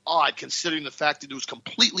a bit odd considering the fact that it was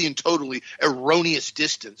completely and totally erroneous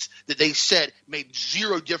distance that they said made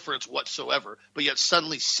zero difference whatsoever, but yet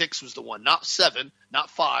suddenly 6 was the one, not 7,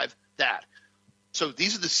 not 5, that. So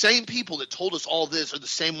these are the same people that told us all this are the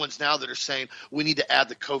same ones now that are saying we need to add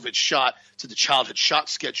the COVID shot to the childhood shot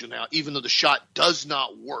schedule now, even though the shot does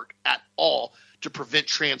not work at all to prevent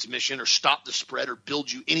transmission or stop the spread or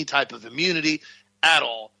build you any type of immunity at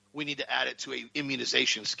all. We need to add it to an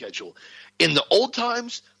immunization schedule. In the old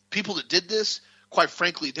times, people that did this, quite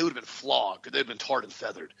frankly, they would have been flogged. They would have been tarred and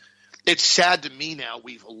feathered. It's sad to me now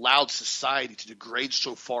we've allowed society to degrade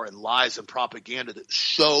so far in lies and propaganda that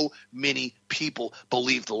so many people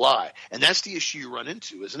believe the lie. And that's the issue you run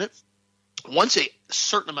into, isn't it? Once a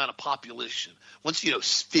certain amount of population, once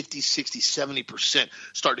 50, 60, 70%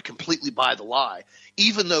 start to completely buy the lie,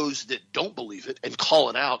 even those that don't believe it and call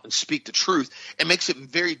it out and speak the truth, it makes it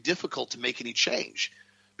very difficult to make any change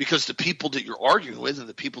because the people that you're arguing with and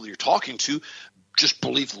the people that you're talking to just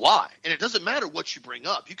believe the lie. And it doesn't matter what you bring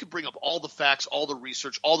up. You can bring up all the facts, all the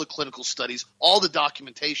research, all the clinical studies, all the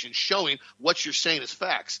documentation showing what you're saying is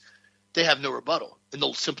facts. They have no rebuttal. And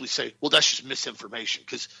they'll simply say, well, that's just misinformation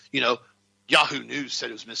because, Yahoo News said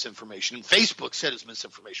it was misinformation and Facebook said it's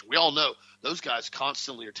misinformation. We all know those guys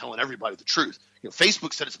constantly are telling everybody the truth.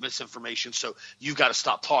 Facebook said it's misinformation, so you've got to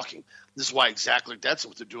stop talking. This is why exactly that's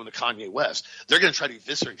what they're doing to Kanye West. They're going to try to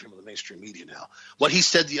eviscerate him in the mainstream media now. What he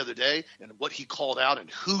said the other day and what he called out and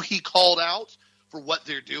who he called out for what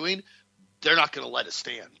they're doing, they're not going to let it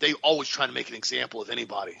stand. They always try to make an example of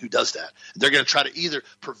anybody who does that. They're going to try to either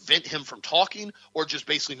prevent him from talking or just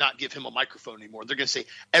basically not give him a microphone anymore. They're going to say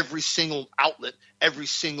every single outlet, every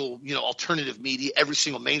single alternative media, every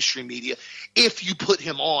single mainstream media, if you put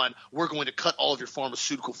him on, we're going to cut all of your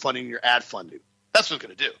pharmaceutical funding and your ad funding. That's what they're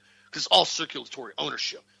going to do because it's all circulatory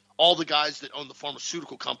ownership. All the guys that own the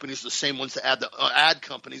pharmaceutical companies, the same ones that add the ad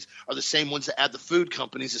companies, are the same ones that add the food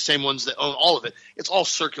companies, the same ones that own all of it. It's all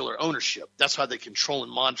circular ownership. That's how they control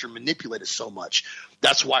and monitor and manipulate it so much.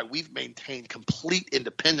 That's why we've maintained complete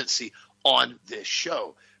independency on this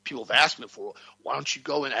show. People have asked me before, why don't you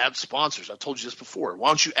go and add sponsors? I've told you this before. Why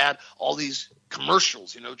don't you add all these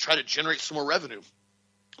commercials, try to generate some more revenue?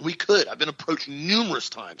 We could. I've been approached numerous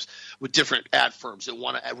times with different ad firms that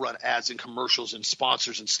want to run ads and commercials and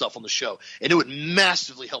sponsors and stuff on the show. And it would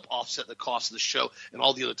massively help offset the cost of the show and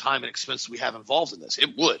all the other time and expense we have involved in this.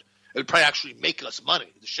 It would. It would probably actually make us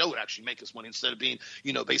money. The show would actually make us money instead of being,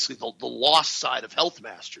 basically the lost side of Health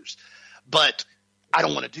Masters. But I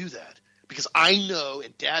don't want to do that. Because I know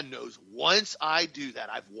and Dad knows once I do that,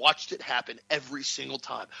 I've watched it happen every single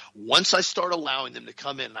time. Once I start allowing them to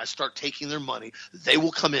come in and I start taking their money, they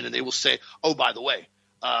will come in and they will say, oh, by the way,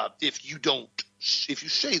 if you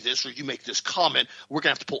say this or you make this comment, we're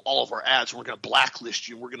going to have to pull all of our ads and we're going to blacklist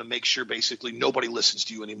you and we're going to make sure basically nobody listens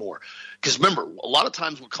to you anymore. Because remember, a lot of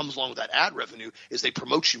times what comes along with that ad revenue is they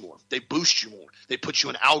promote you more. They boost you more. They put you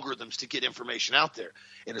in algorithms to get information out there.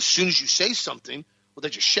 And as soon as you say something, well, they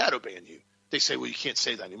just shadow ban you. They say, well, you can't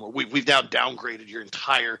say that anymore. We've now downgraded your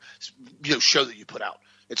entire show that you put out.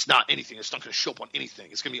 It's not anything. It's not going to show up on anything.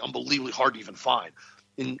 It's going to be unbelievably hard to even find.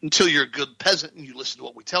 And until you're a good peasant and you listen to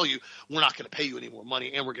what we tell you, we're not going to pay you any more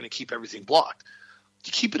money and we're going to keep everything blocked.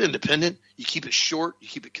 You keep it independent. You keep it short. You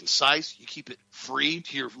keep it concise. You keep it free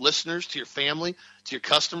to your listeners, to your family, to your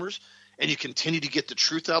customers, and you continue to get the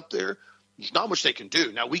truth out there. There's not much they can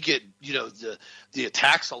do. Now we get, the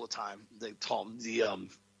attacks all the time. They call them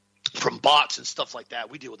from bots and stuff like that.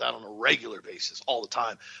 We deal with that on a regular basis all the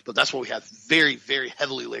time. But that's why we have very, very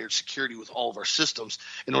heavily layered security with all of our systems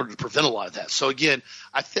in order to prevent a lot of that. So again,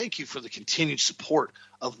 I thank you for the continued support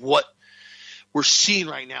of what we're seeing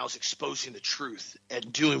right now is exposing the truth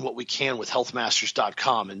and doing what we can with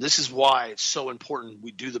healthmasters.com. And this is why it's so important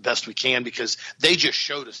we do the best we can because they just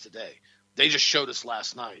showed us today. They just showed us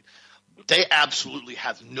last night. They absolutely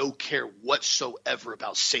have no care whatsoever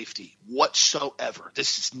about safety whatsoever.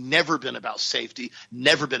 This has never been about safety,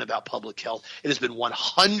 never been about public health. It has been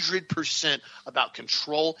 100% about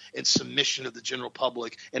control and submission of the general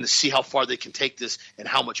public and to see how far they can take this and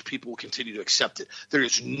how much people will continue to accept it. There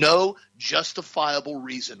is no justifiable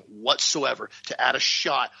reason whatsoever to add a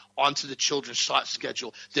shot onto the children's shot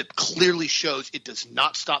schedule that clearly shows it does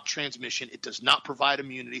not stop transmission, it does not provide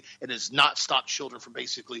immunity, and does not stop children from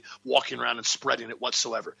basically walking around and spreading it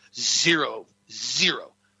whatsoever. Zero.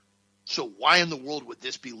 So why in the world would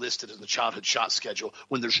this be listed in the childhood shot schedule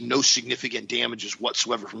when there's no significant damages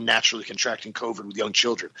whatsoever from naturally contracting COVID with young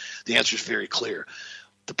children? The answer is very clear.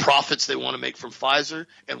 The profits they want to make from Pfizer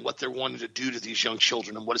and what they're wanting to do to these young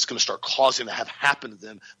children and what it's going to start causing to have happen to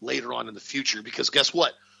them later on in the future. Because guess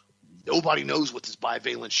what? Nobody knows what this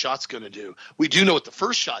bivalent shot's going to do. We do know what the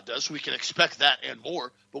first shot does, so we can expect that and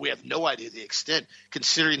more, but we have no idea the extent,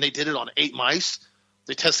 considering they did it on 8 mice.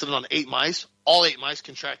 They tested it on 8 mice. All 8 mice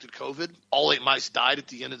contracted COVID. All 8 mice died at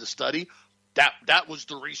the end of the study. That was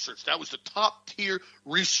the research. That was the top-tier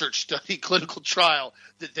research study, clinical trial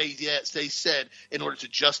that they said in order to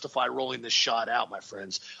justify rolling this shot out, my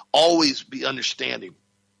friends. Always be understanding.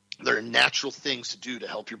 There are natural things to do to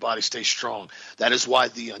help your body stay strong. That is why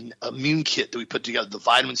the immune kit that we put together, the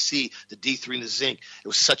vitamin C, the D3, and the zinc, it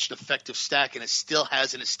was such an effective stack, and it still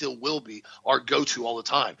has and it still will be our go-to all the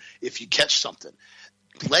time if you catch something.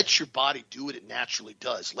 Let your body do what it naturally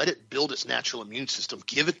does. Let it build its natural immune system.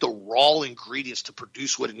 Give it the raw ingredients to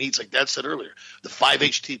produce what it needs, like Dad said earlier, the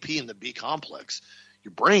 5-HTP and the B complex.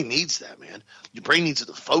 Your brain needs that, man. Your brain needs it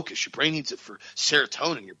to focus. Your brain needs it for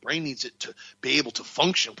serotonin. Your brain needs it to be able to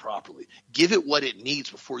function properly. Give it what it needs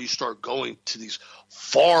before you start going to these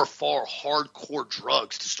far, far hardcore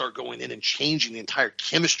drugs to start going in and changing the entire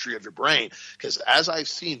chemistry of your brain. Because as I've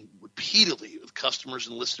seen repeatedly with customers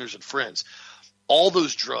and listeners and friends, all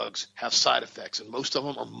those drugs have side effects, and most of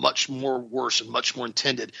them are much more worse and much more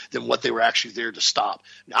intended than what they were actually there to stop.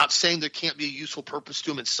 Not saying there can't be a useful purpose to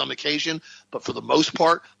them in some occasion, but for the most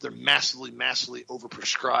part, they're massively, massively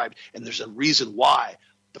overprescribed, and there's a reason why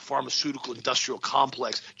the pharmaceutical industrial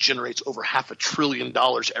complex generates over $500 billion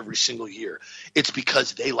every single year. It's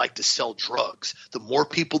because they like to sell drugs. The more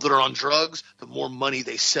people that are on drugs, the more money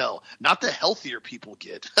they sell. Not the healthier people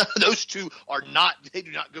get. Those two they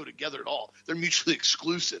do not go together at all. They're mutually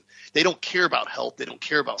exclusive. They don't care about health. They don't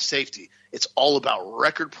care about safety. It's all about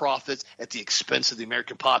record profits at the expense of the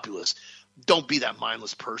American populace. Don't be that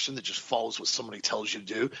mindless person that just follows what somebody tells you to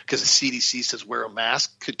do because the CDC says wear a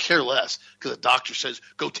mask. Could care less because a doctor says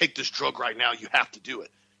go take this drug right now. You have to do it.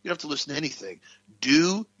 You don't have to listen to anything.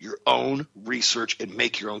 Do your own research and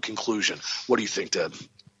make your own conclusion. What do you think, Deb?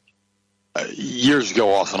 Years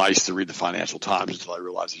ago, often I used to read the Financial Times until I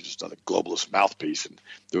realized it's just a globalist mouthpiece. And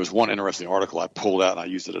there was one interesting article I pulled out, and I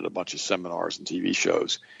used it at a bunch of seminars and TV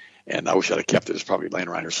shows. And I wish I'd have kept it. It's probably laying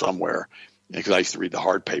around here somewhere because I used to read the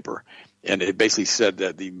hard paper. And it basically said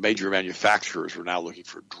that the major manufacturers were now looking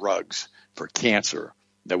for drugs for cancer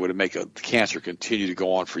that would make cancer continue to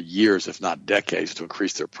go on for years, if not decades, to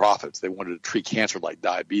increase their profits. They wanted to treat cancer like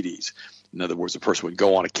diabetes. In other words, a person would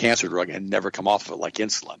go on a cancer drug and never come off of it like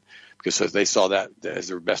insulin because they saw that as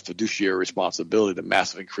their best fiduciary responsibility to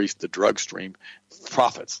massively increase the drug stream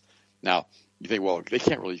profits. Now, you think, well, they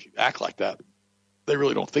can't really act like that. They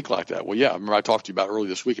really don't think like that. Well, yeah, I remember I talked to you about earlier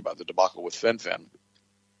this week about the debacle with Fen-Phen,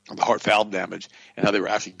 the heart valve damage, and how they were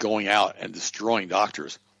actually going out and destroying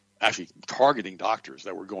doctors, actually targeting doctors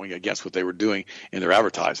that were going against what they were doing in their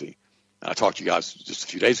advertising. And I talked to you guys just a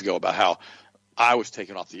few days ago about how I was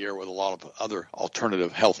taken off the air with a lot of other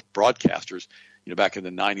alternative health broadcasters, back in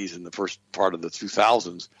the 90s and the first part of the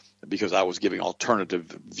 2000s, because I was giving alternative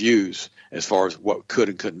views as far as what could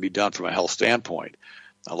and couldn't be done from a health standpoint.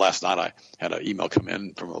 Last night I had an email come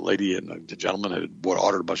in from a lady and a gentleman who had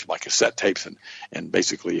ordered a bunch of my cassette tapes and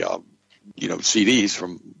basically, CDs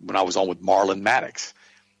from when I was on with Marlon Maddox.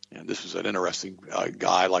 And this was an interesting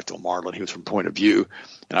guy. I liked Marlon. He was from Point of View.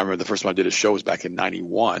 And I remember the first time I did a show was back in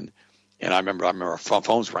 91. And I remember our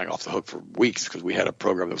phones rang off the hook for weeks because we had a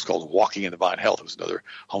program that was called Walking in Divine Health. It was another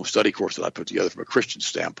home study course that I put together from a Christian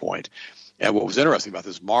standpoint. And what was interesting about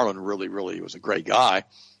this, Marlon really, really was a great guy.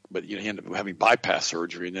 But he ended up having bypass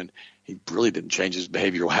surgery, and then he really didn't change his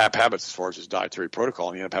behavioral habits as far as his dietary protocol.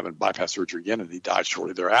 And he ended up having bypass surgery again, and he died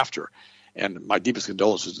shortly thereafter. And my deepest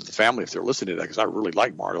condolences to the family if they're listening to that, because I really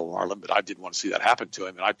like Marlon, but I didn't want to see that happen to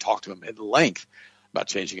him. And I talked to him at length about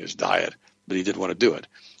changing his diet, but he didn't want to do it.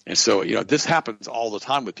 And so, this happens all the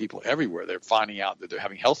time with people everywhere. They're finding out that they're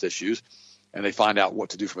having health issues, and they find out what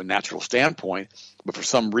to do from a natural standpoint, but for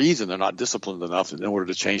some reason they're not disciplined enough in order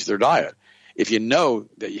to change their diet. If you know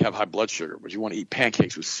that you have high blood sugar, but you want to eat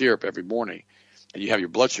pancakes with syrup every morning, and you have your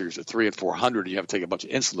blood sugars at 300 and 400, and you have to take a bunch of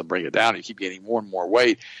insulin to bring it down, and you keep gaining more and more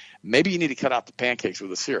weight, maybe you need to cut out the pancakes with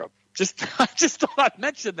the syrup. I just thought I'd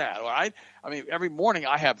mention that, all right? I mean, every morning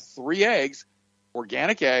I have 3 eggs,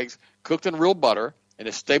 organic eggs, cooked in real butter, and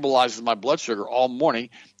it stabilizes my blood sugar all morning,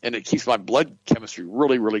 and it keeps my blood chemistry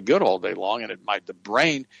really, really good all day long, and the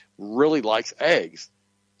brain really likes eggs.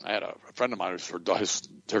 I had a friend of mine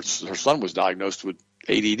her son was diagnosed with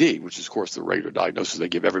ADD, which is, of course, the regular diagnosis they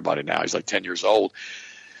give everybody now. He's like 10 years old.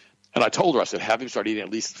 And I told her, I said, have him start eating at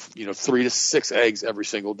least 3 to 6 eggs every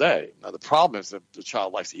single day. Now, the problem is that the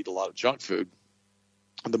child likes to eat a lot of junk food.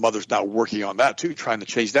 And the mother's now working on that, too, trying to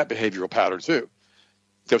change that behavioral pattern, too.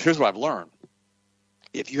 Because here's what I've learned.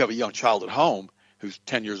 If you have a young child at home who's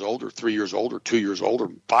 10 years old or 3 years old or 2 years old or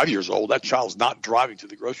 5 years old, that child's not driving to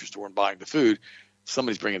the grocery store and buying the food.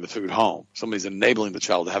 Somebody's bringing the food home. Somebody's enabling the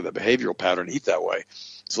child to have that behavioral pattern and eat that way.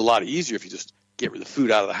 It's a lot easier if you just get the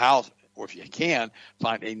food out of the house, or if you can,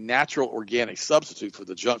 find a natural organic substitute for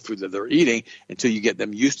the junk food that they're eating until you get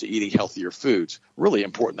them used to eating healthier foods. Really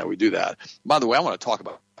important that we do that. By the way, I want to talk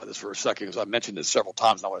about this for a second because I've mentioned this several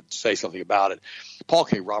times and I want to say something about it. Paul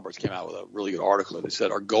K. Roberts came out with a really good article and it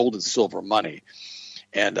said, "Our gold and silver money."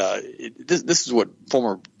 And this is what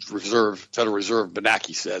former Federal Reserve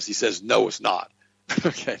Bernanke says. He says, no, it's not.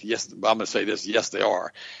 Okay, yes, I'm going to say this. Yes, they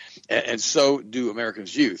are. And so do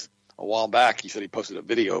Americans' youth. A while back, he said he posted a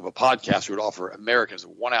video of a podcaster who would offer Americans a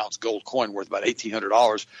 1-ounce gold coin worth about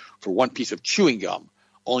 $1,800 for one piece of chewing gum,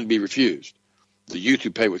 only to be refused. The youth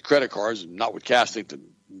who pay with credit cards and not with cash think that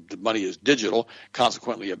the money is digital.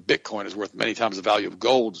 Consequently, a Bitcoin is worth many times the value of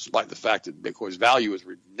gold, despite the fact that Bitcoin's value is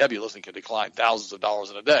nebulous and can decline thousands of dollars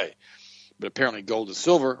in a day. But apparently gold and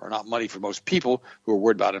silver are not money for most people who are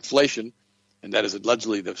worried about inflation. And that is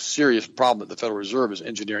allegedly the serious problem that the Federal Reserve is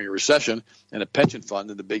engineering a recession and a pension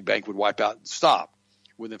fund that the big bank would wipe out and stop.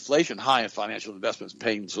 With inflation high and financial investments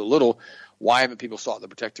paying so little, why haven't people sought to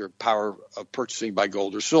protect their power of purchasing by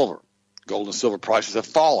gold or silver? Gold and silver prices have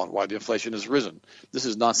fallen while the inflation has risen. This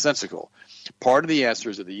is nonsensical. Part of the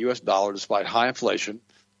answer is that the U.S. dollar, despite high inflation,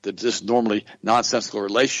 that this normally nonsensical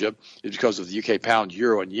relationship is because of the UK pound,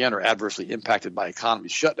 euro, and yen are adversely impacted by economy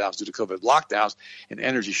shutdowns due to COVID lockdowns and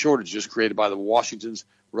energy shortages created by the Washington's,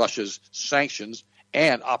 Russia's sanctions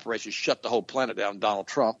and Operation Shut the Whole Planet Down, Donald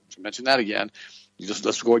Trump. To mention that again,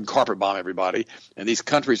 let's go ahead and carpet bomb everybody. And these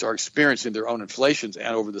countries are experiencing their own inflations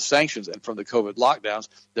and over the sanctions and from the COVID lockdowns,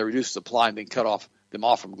 they reduce supply and then cut them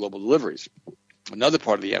off from global deliveries. Another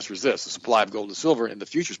part of the answer is this: the supply of gold and silver in the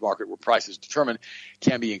futures market, where price is determined,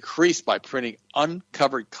 can be increased by printing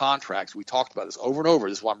uncovered contracts. We talked about this over and over.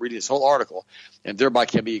 This is why I'm reading this whole article, and thereby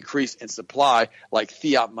can be increased in supply like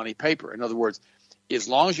fiat money paper. In other words, as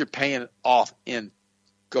long as you're paying off in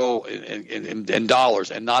gold in dollars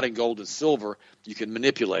and not in gold and silver, you can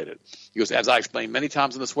manipulate it. Because as I explained many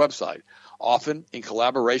times on this website, often in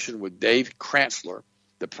collaboration with Dave Kranzler,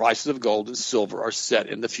 the prices of gold and silver are set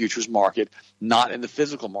in the futures market, not in the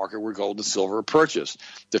physical market where gold and silver are purchased.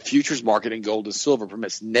 The futures market in gold and silver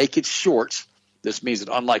permits naked shorts. This means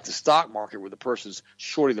that unlike the stock market where the person's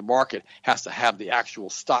shorting the market has to have the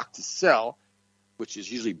actual stock to sell, which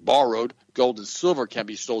is usually borrowed, gold and silver can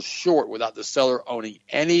be sold short without the seller owning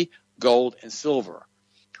any gold and silver.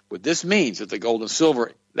 What this means is that the gold and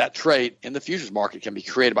silver, that trade in the futures market, can be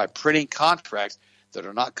created by printing contracts that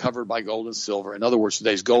are not covered by gold and silver. In other words,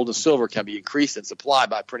 today's gold and silver can be increased in supply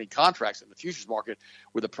by printing contracts in the futures market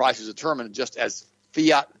where the price is determined just as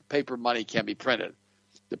fiat paper money can be printed.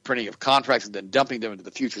 The printing of contracts and then dumping them into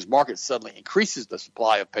the futures market suddenly increases the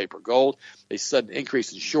supply of paper gold. A sudden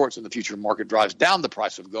increase in shorts in the future market drives down the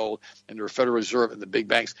price of gold, and the Federal Reserve and the big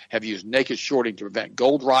banks have used naked shorting to prevent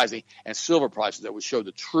gold rising and silver prices that would show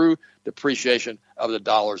the true depreciation of the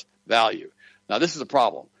dollar's value. Now, this is a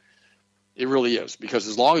problem. It really is, because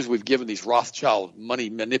as long as we've given these Rothschild money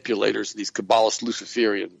manipulators, these Kabbalist,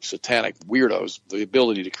 Luciferian, satanic weirdos, the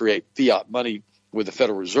ability to create fiat money with the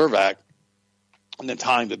Federal Reserve Act, and then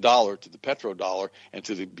tying the dollar to the petrodollar and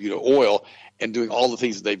to the oil and doing all the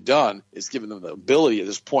things that they've done, is giving them the ability at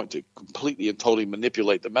this point to completely and totally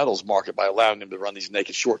manipulate the metals market by allowing them to run these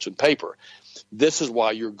naked shorts in paper. This is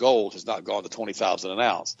why your gold has not gone to $20,000 an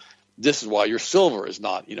ounce. This is why your silver is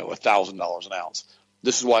not, $1,000 an ounce.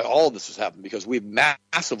 This is why all of this has happened, because we've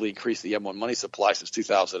massively increased the M1 money supply since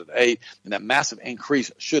 2008, and that massive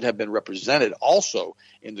increase should have been represented also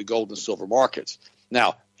in the gold and silver markets.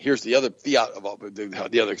 Now, here's the other the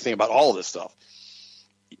other thing about all of this stuff.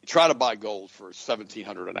 Try to buy gold for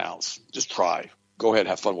 $1,700 an ounce. Just try. go ahead and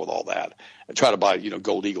have fun with all that and try to buy,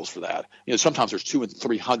 gold eagles for that. Sometimes there's $200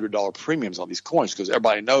 and $300 premiums on these coins because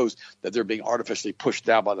everybody knows that they're being artificially pushed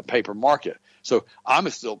down by the paper market. So I'm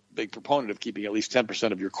a still big proponent of keeping at least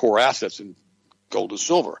 10% of your core assets in gold and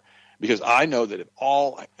silver, because I know that if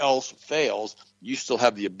all else fails, you still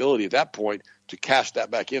have the ability at that point to cash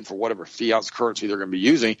that back in for whatever fiat currency they're going to be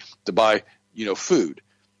using to buy, food.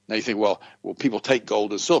 Now you think, well, will people take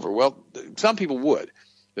gold and silver? Well, some people would.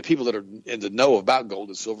 The people that are in the know about gold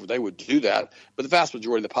and silver, they would do that. But the vast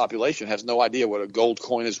majority of the population has no idea what a gold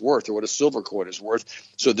coin is worth or what a silver coin is worth.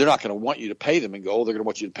 So they're not going to want you to pay them in gold. They're going to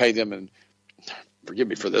want you to pay them in, forgive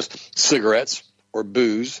me for this, cigarettes or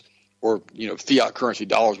booze or, fiat currency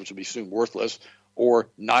dollars, which will be soon worthless, or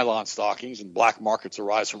nylon stockings, and black markets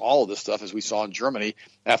arise from all of this stuff, as we saw in Germany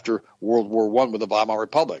after World War I with the Weimar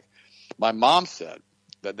Republic. My mom said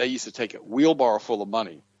that they used to take a wheelbarrow full of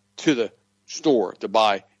money to the store to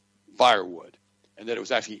buy firewood, and that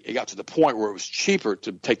it got to the point where it was cheaper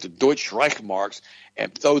to take the Deutsche Reichsmarks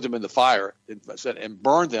and throw them in the fire and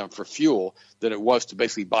burn them for fuel than it was to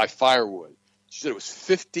basically buy firewood. She said it was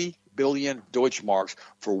 50 billion Deutschmarks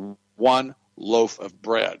for one loaf of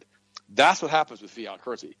bread. That's what happens with fiat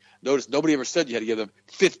currency. Notice nobody ever said you had to give them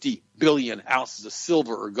 50 billion ounces of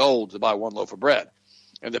silver or gold to buy one loaf of bread.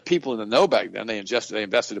 And the people in the know back then, they invested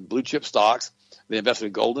in blue chip stocks, they invested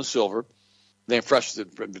in gold and silver, they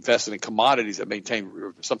invested in commodities that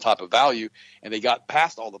maintain some type of value, and they got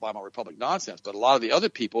past all the Weimar Republic nonsense. But a lot of the other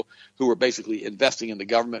people who were basically investing in the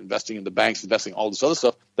government, investing in the banks, investing in all this other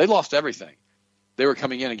stuff, they lost everything. They were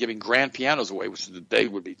coming in and giving grand pianos away, which today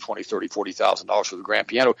would be $20,000, $30,000, $40,000 for the grand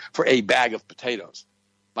piano for a bag of potatoes.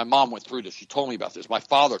 My mom went through this. She told me about this. My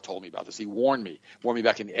father told me about this. He warned me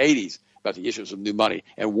back in the 80s about the issues of new money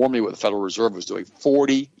and warned me what the Federal Reserve was doing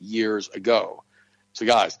 40 years ago. So,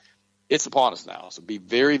 guys, it's upon us now. So be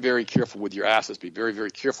very, very careful with your assets. Be very,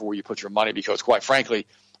 very careful where you put your money because, quite frankly,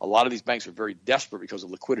 a lot of these banks are very desperate because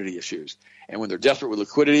of liquidity issues. And when they're desperate with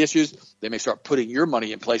liquidity issues, they may start putting your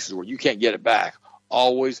money in places where you can't get it back.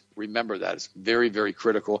 Always remember that. It's very, very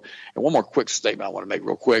critical. And one more quick statement I want to make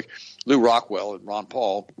real quick. Lew Rockwell and Ron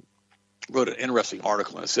Paul wrote an interesting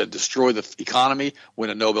article, and it said, "Destroy the economy, win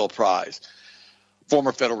a Nobel Prize."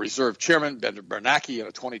 Former Federal Reserve Chairman Ben Bernanke, and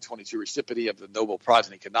a 2022 recipient of the Nobel Prize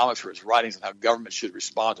in Economics for his writings on how government should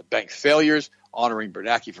respond to bank failures, honoring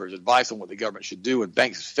Bernanke for his advice on what the government should do when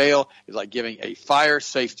banks fail is like giving a fire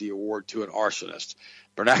safety award to an arsonist.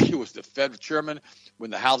 Bernanke was the Fed chairman when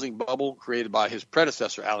the housing bubble created by his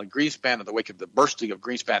predecessor, Alan Greenspan, in the wake of the bursting of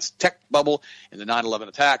Greenspan's tech bubble and the 9/11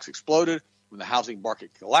 attacks exploded. When the housing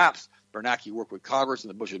market collapsed, Bernanke worked with Congress and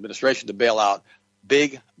the Bush administration to bail out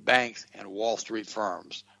big banks and Wall Street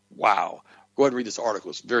firms. Wow. Go ahead and read this article.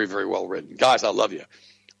 It's very, very well written. Guys, I love you.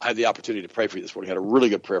 I had the opportunity to pray for you this morning. I had a really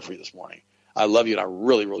good prayer for you this morning. I love you, and I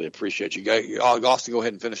really, really appreciate you. Austin, go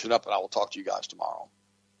ahead and finish it up, and I will talk to you guys tomorrow.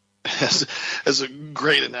 As a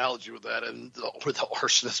great analogy with that and with the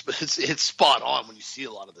arsonist, but it's spot on when you see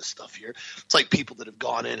a lot of this stuff here. It's like people that have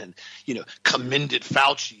gone in and, commended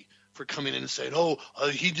Fauci for coming in and saying,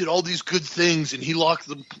 he did all these good things and he locked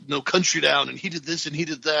the country down and he did this and he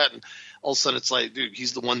did that. And all of a sudden it's like, dude,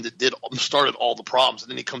 he's the one that started all the problems.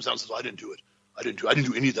 And then he comes out and says, I didn't do it. I didn't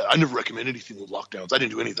do any of that. I never recommend anything with lockdowns. I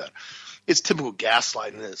didn't do any of that. It's typical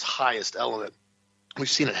gaslighting at its highest element. We've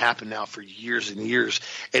seen it happen now for years and years,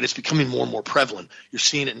 and it's becoming more and more prevalent. You're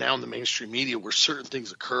seeing it now in the mainstream media where certain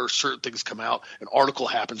things occur, certain things come out, an article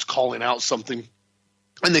happens calling out something,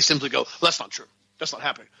 and they simply go, well, that's not true. That's not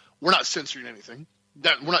happening. We're not censoring anything.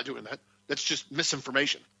 We're not doing that. That's just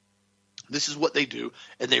misinformation. This is what they do,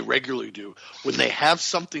 and they regularly do. When they have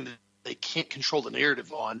something that they can't control the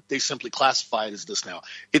narrative on, they simply classify it as this now.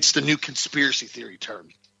 It's the new conspiracy theory term.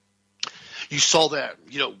 You saw that,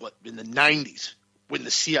 in the 90s. When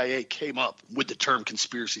the CIA came up with the term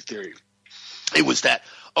conspiracy theory, it was that,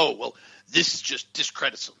 this just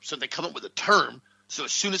discredits them. So they come up with a term. So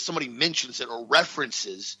as soon as somebody mentions it or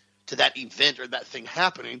references to that event or that thing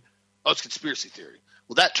happening, it's conspiracy theory.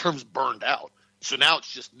 Well, that term's burned out. So now it's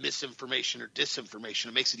just misinformation or disinformation.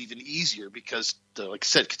 It makes it even easier because, like I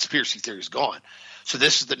said, conspiracy theory is gone. So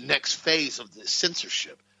this is the next phase of the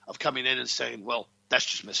censorship of coming in and saying, well, that's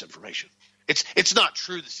just misinformation. It's not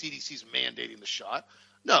true the CDC's mandating the shot.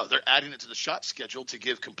 No, they're adding it to the shot schedule to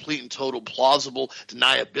give complete and total plausible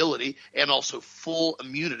deniability and also full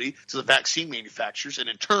immunity to the vaccine manufacturers. And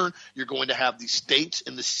in turn, you're going to have the states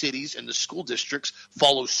and the cities and the school districts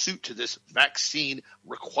follow suit to this vaccine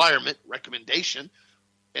recommendation.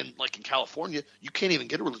 And like in California, you can't even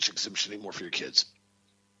get a religious exemption anymore for your kids.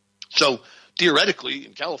 So theoretically,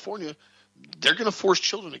 in California, they're going to force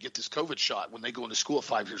children to get this COVID shot when they go into school at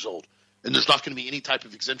 5 years old. And there's not going to be any type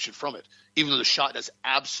of exemption from it, even though the shot does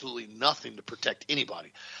absolutely nothing to protect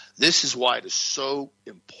anybody. This is why it is so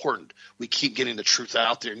important we keep getting the truth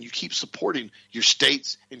out there, and you keep supporting your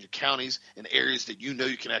states and your counties and areas that you know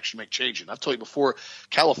you can actually make change in. I've told you before,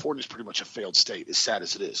 California is pretty much a failed state, as sad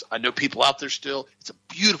as it is. I know people out there still. It's a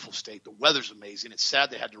beautiful state. The weather's amazing. It's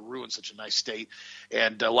sad they had to ruin such a nice state,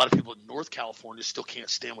 and a lot of people in North California still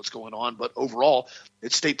can't stand what's going on, but overall,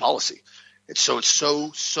 it's state policy. And so it's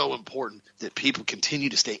so important that people continue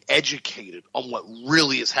to stay educated on what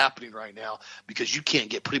really is happening right now, because you can't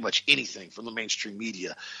get pretty much anything from the mainstream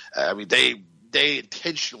media. I mean, they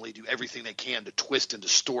intentionally do everything they can to twist and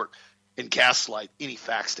distort and gaslight any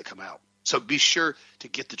facts that come out. So be sure to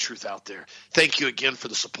get the truth out there. Thank you again for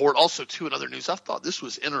the support. Also, too, in other news, I thought this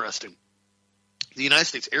was interesting. The United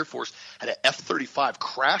States Air Force had an F-35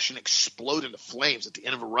 crash and explode into flames at the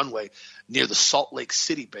end of a runway near the Salt Lake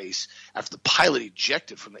City base after the pilot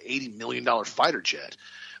ejected from the $80 million fighter jet.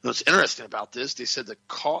 And what's interesting about this, they said the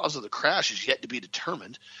cause of the crash is yet to be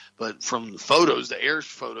determined, but from the photos, the air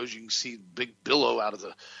photos, you can see big billow out of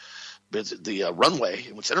the runway.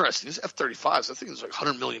 And what's interesting is F-35s, I think it's like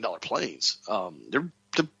 $100 million planes. They're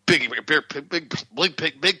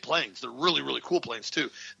big planes. They're really, really cool planes too.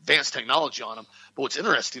 Advanced technology on them. But what's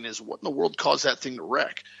interesting is what in the world caused that thing to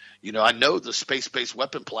wreck? You know, I know the space-based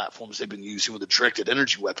weapon platforms they've been using with the directed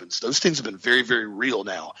energy weapons. Those things have been very, very real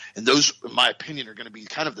now. And those, in my opinion, are going to be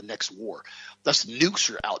kind of the next war. Thus,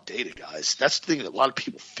 nukes are outdated, guys. That's the thing that a lot of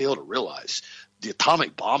people fail to realize. The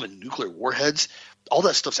atomic bomb and nuclear warheads, all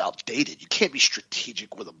that stuff's outdated. You can't be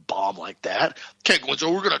strategic with a bomb like that. You can't go and say,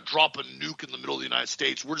 we're going to drop a nuke in the middle of the United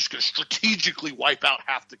States. We're just going to strategically wipe out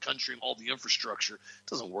half the country and all the infrastructure. It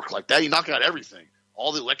doesn't work like that. You knock out everything.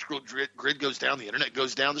 All the electrical grid goes down. The internet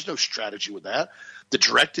goes down. There's no strategy with that. The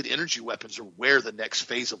directed energy weapons are where the next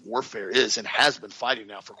phase of warfare is and has been fighting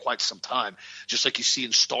now for quite some time, just like you see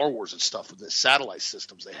in Star Wars and stuff with the satellite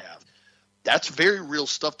systems they have. That's very real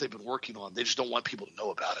stuff they've been working on. They just don't want people to know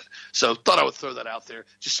about it. So thought I would throw that out there.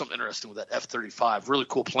 Just something interesting with that F-35. Really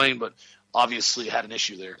cool plane, but obviously had an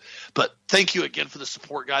issue there. But thank you again for the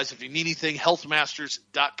support, guys. If you need anything,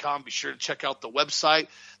 healthmasters.com. Be sure to check out the website.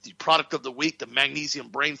 The product of the week, the Magnesium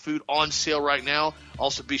Brain Food, on sale right now.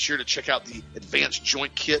 Also be sure to check out the Advanced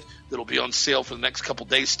Joint Kit that will be on sale for the next couple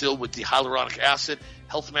days still with the hyaluronic acid.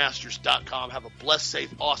 Healthmasters.com. Have a blessed,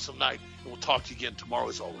 safe, awesome night. And we'll talk to you again tomorrow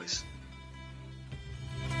as always.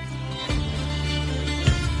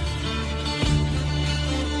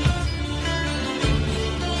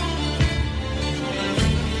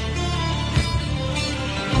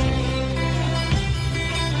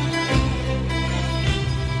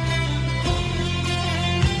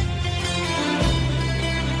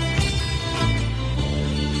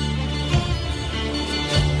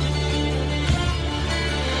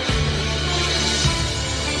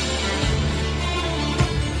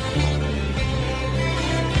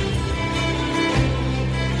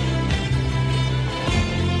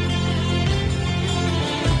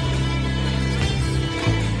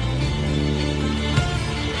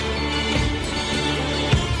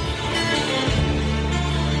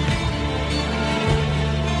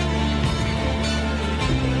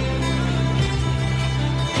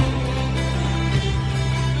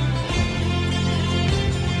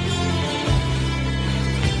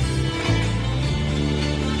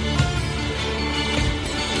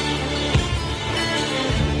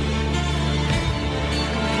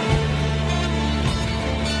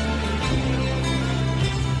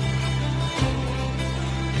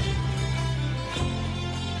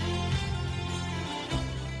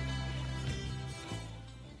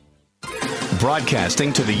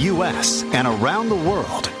 Broadcasting to the U.S. and around the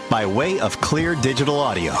world by way of clear digital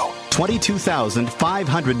audio,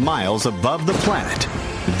 22,500 miles above the planet.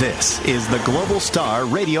 This is the Global Star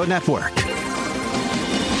Radio Network.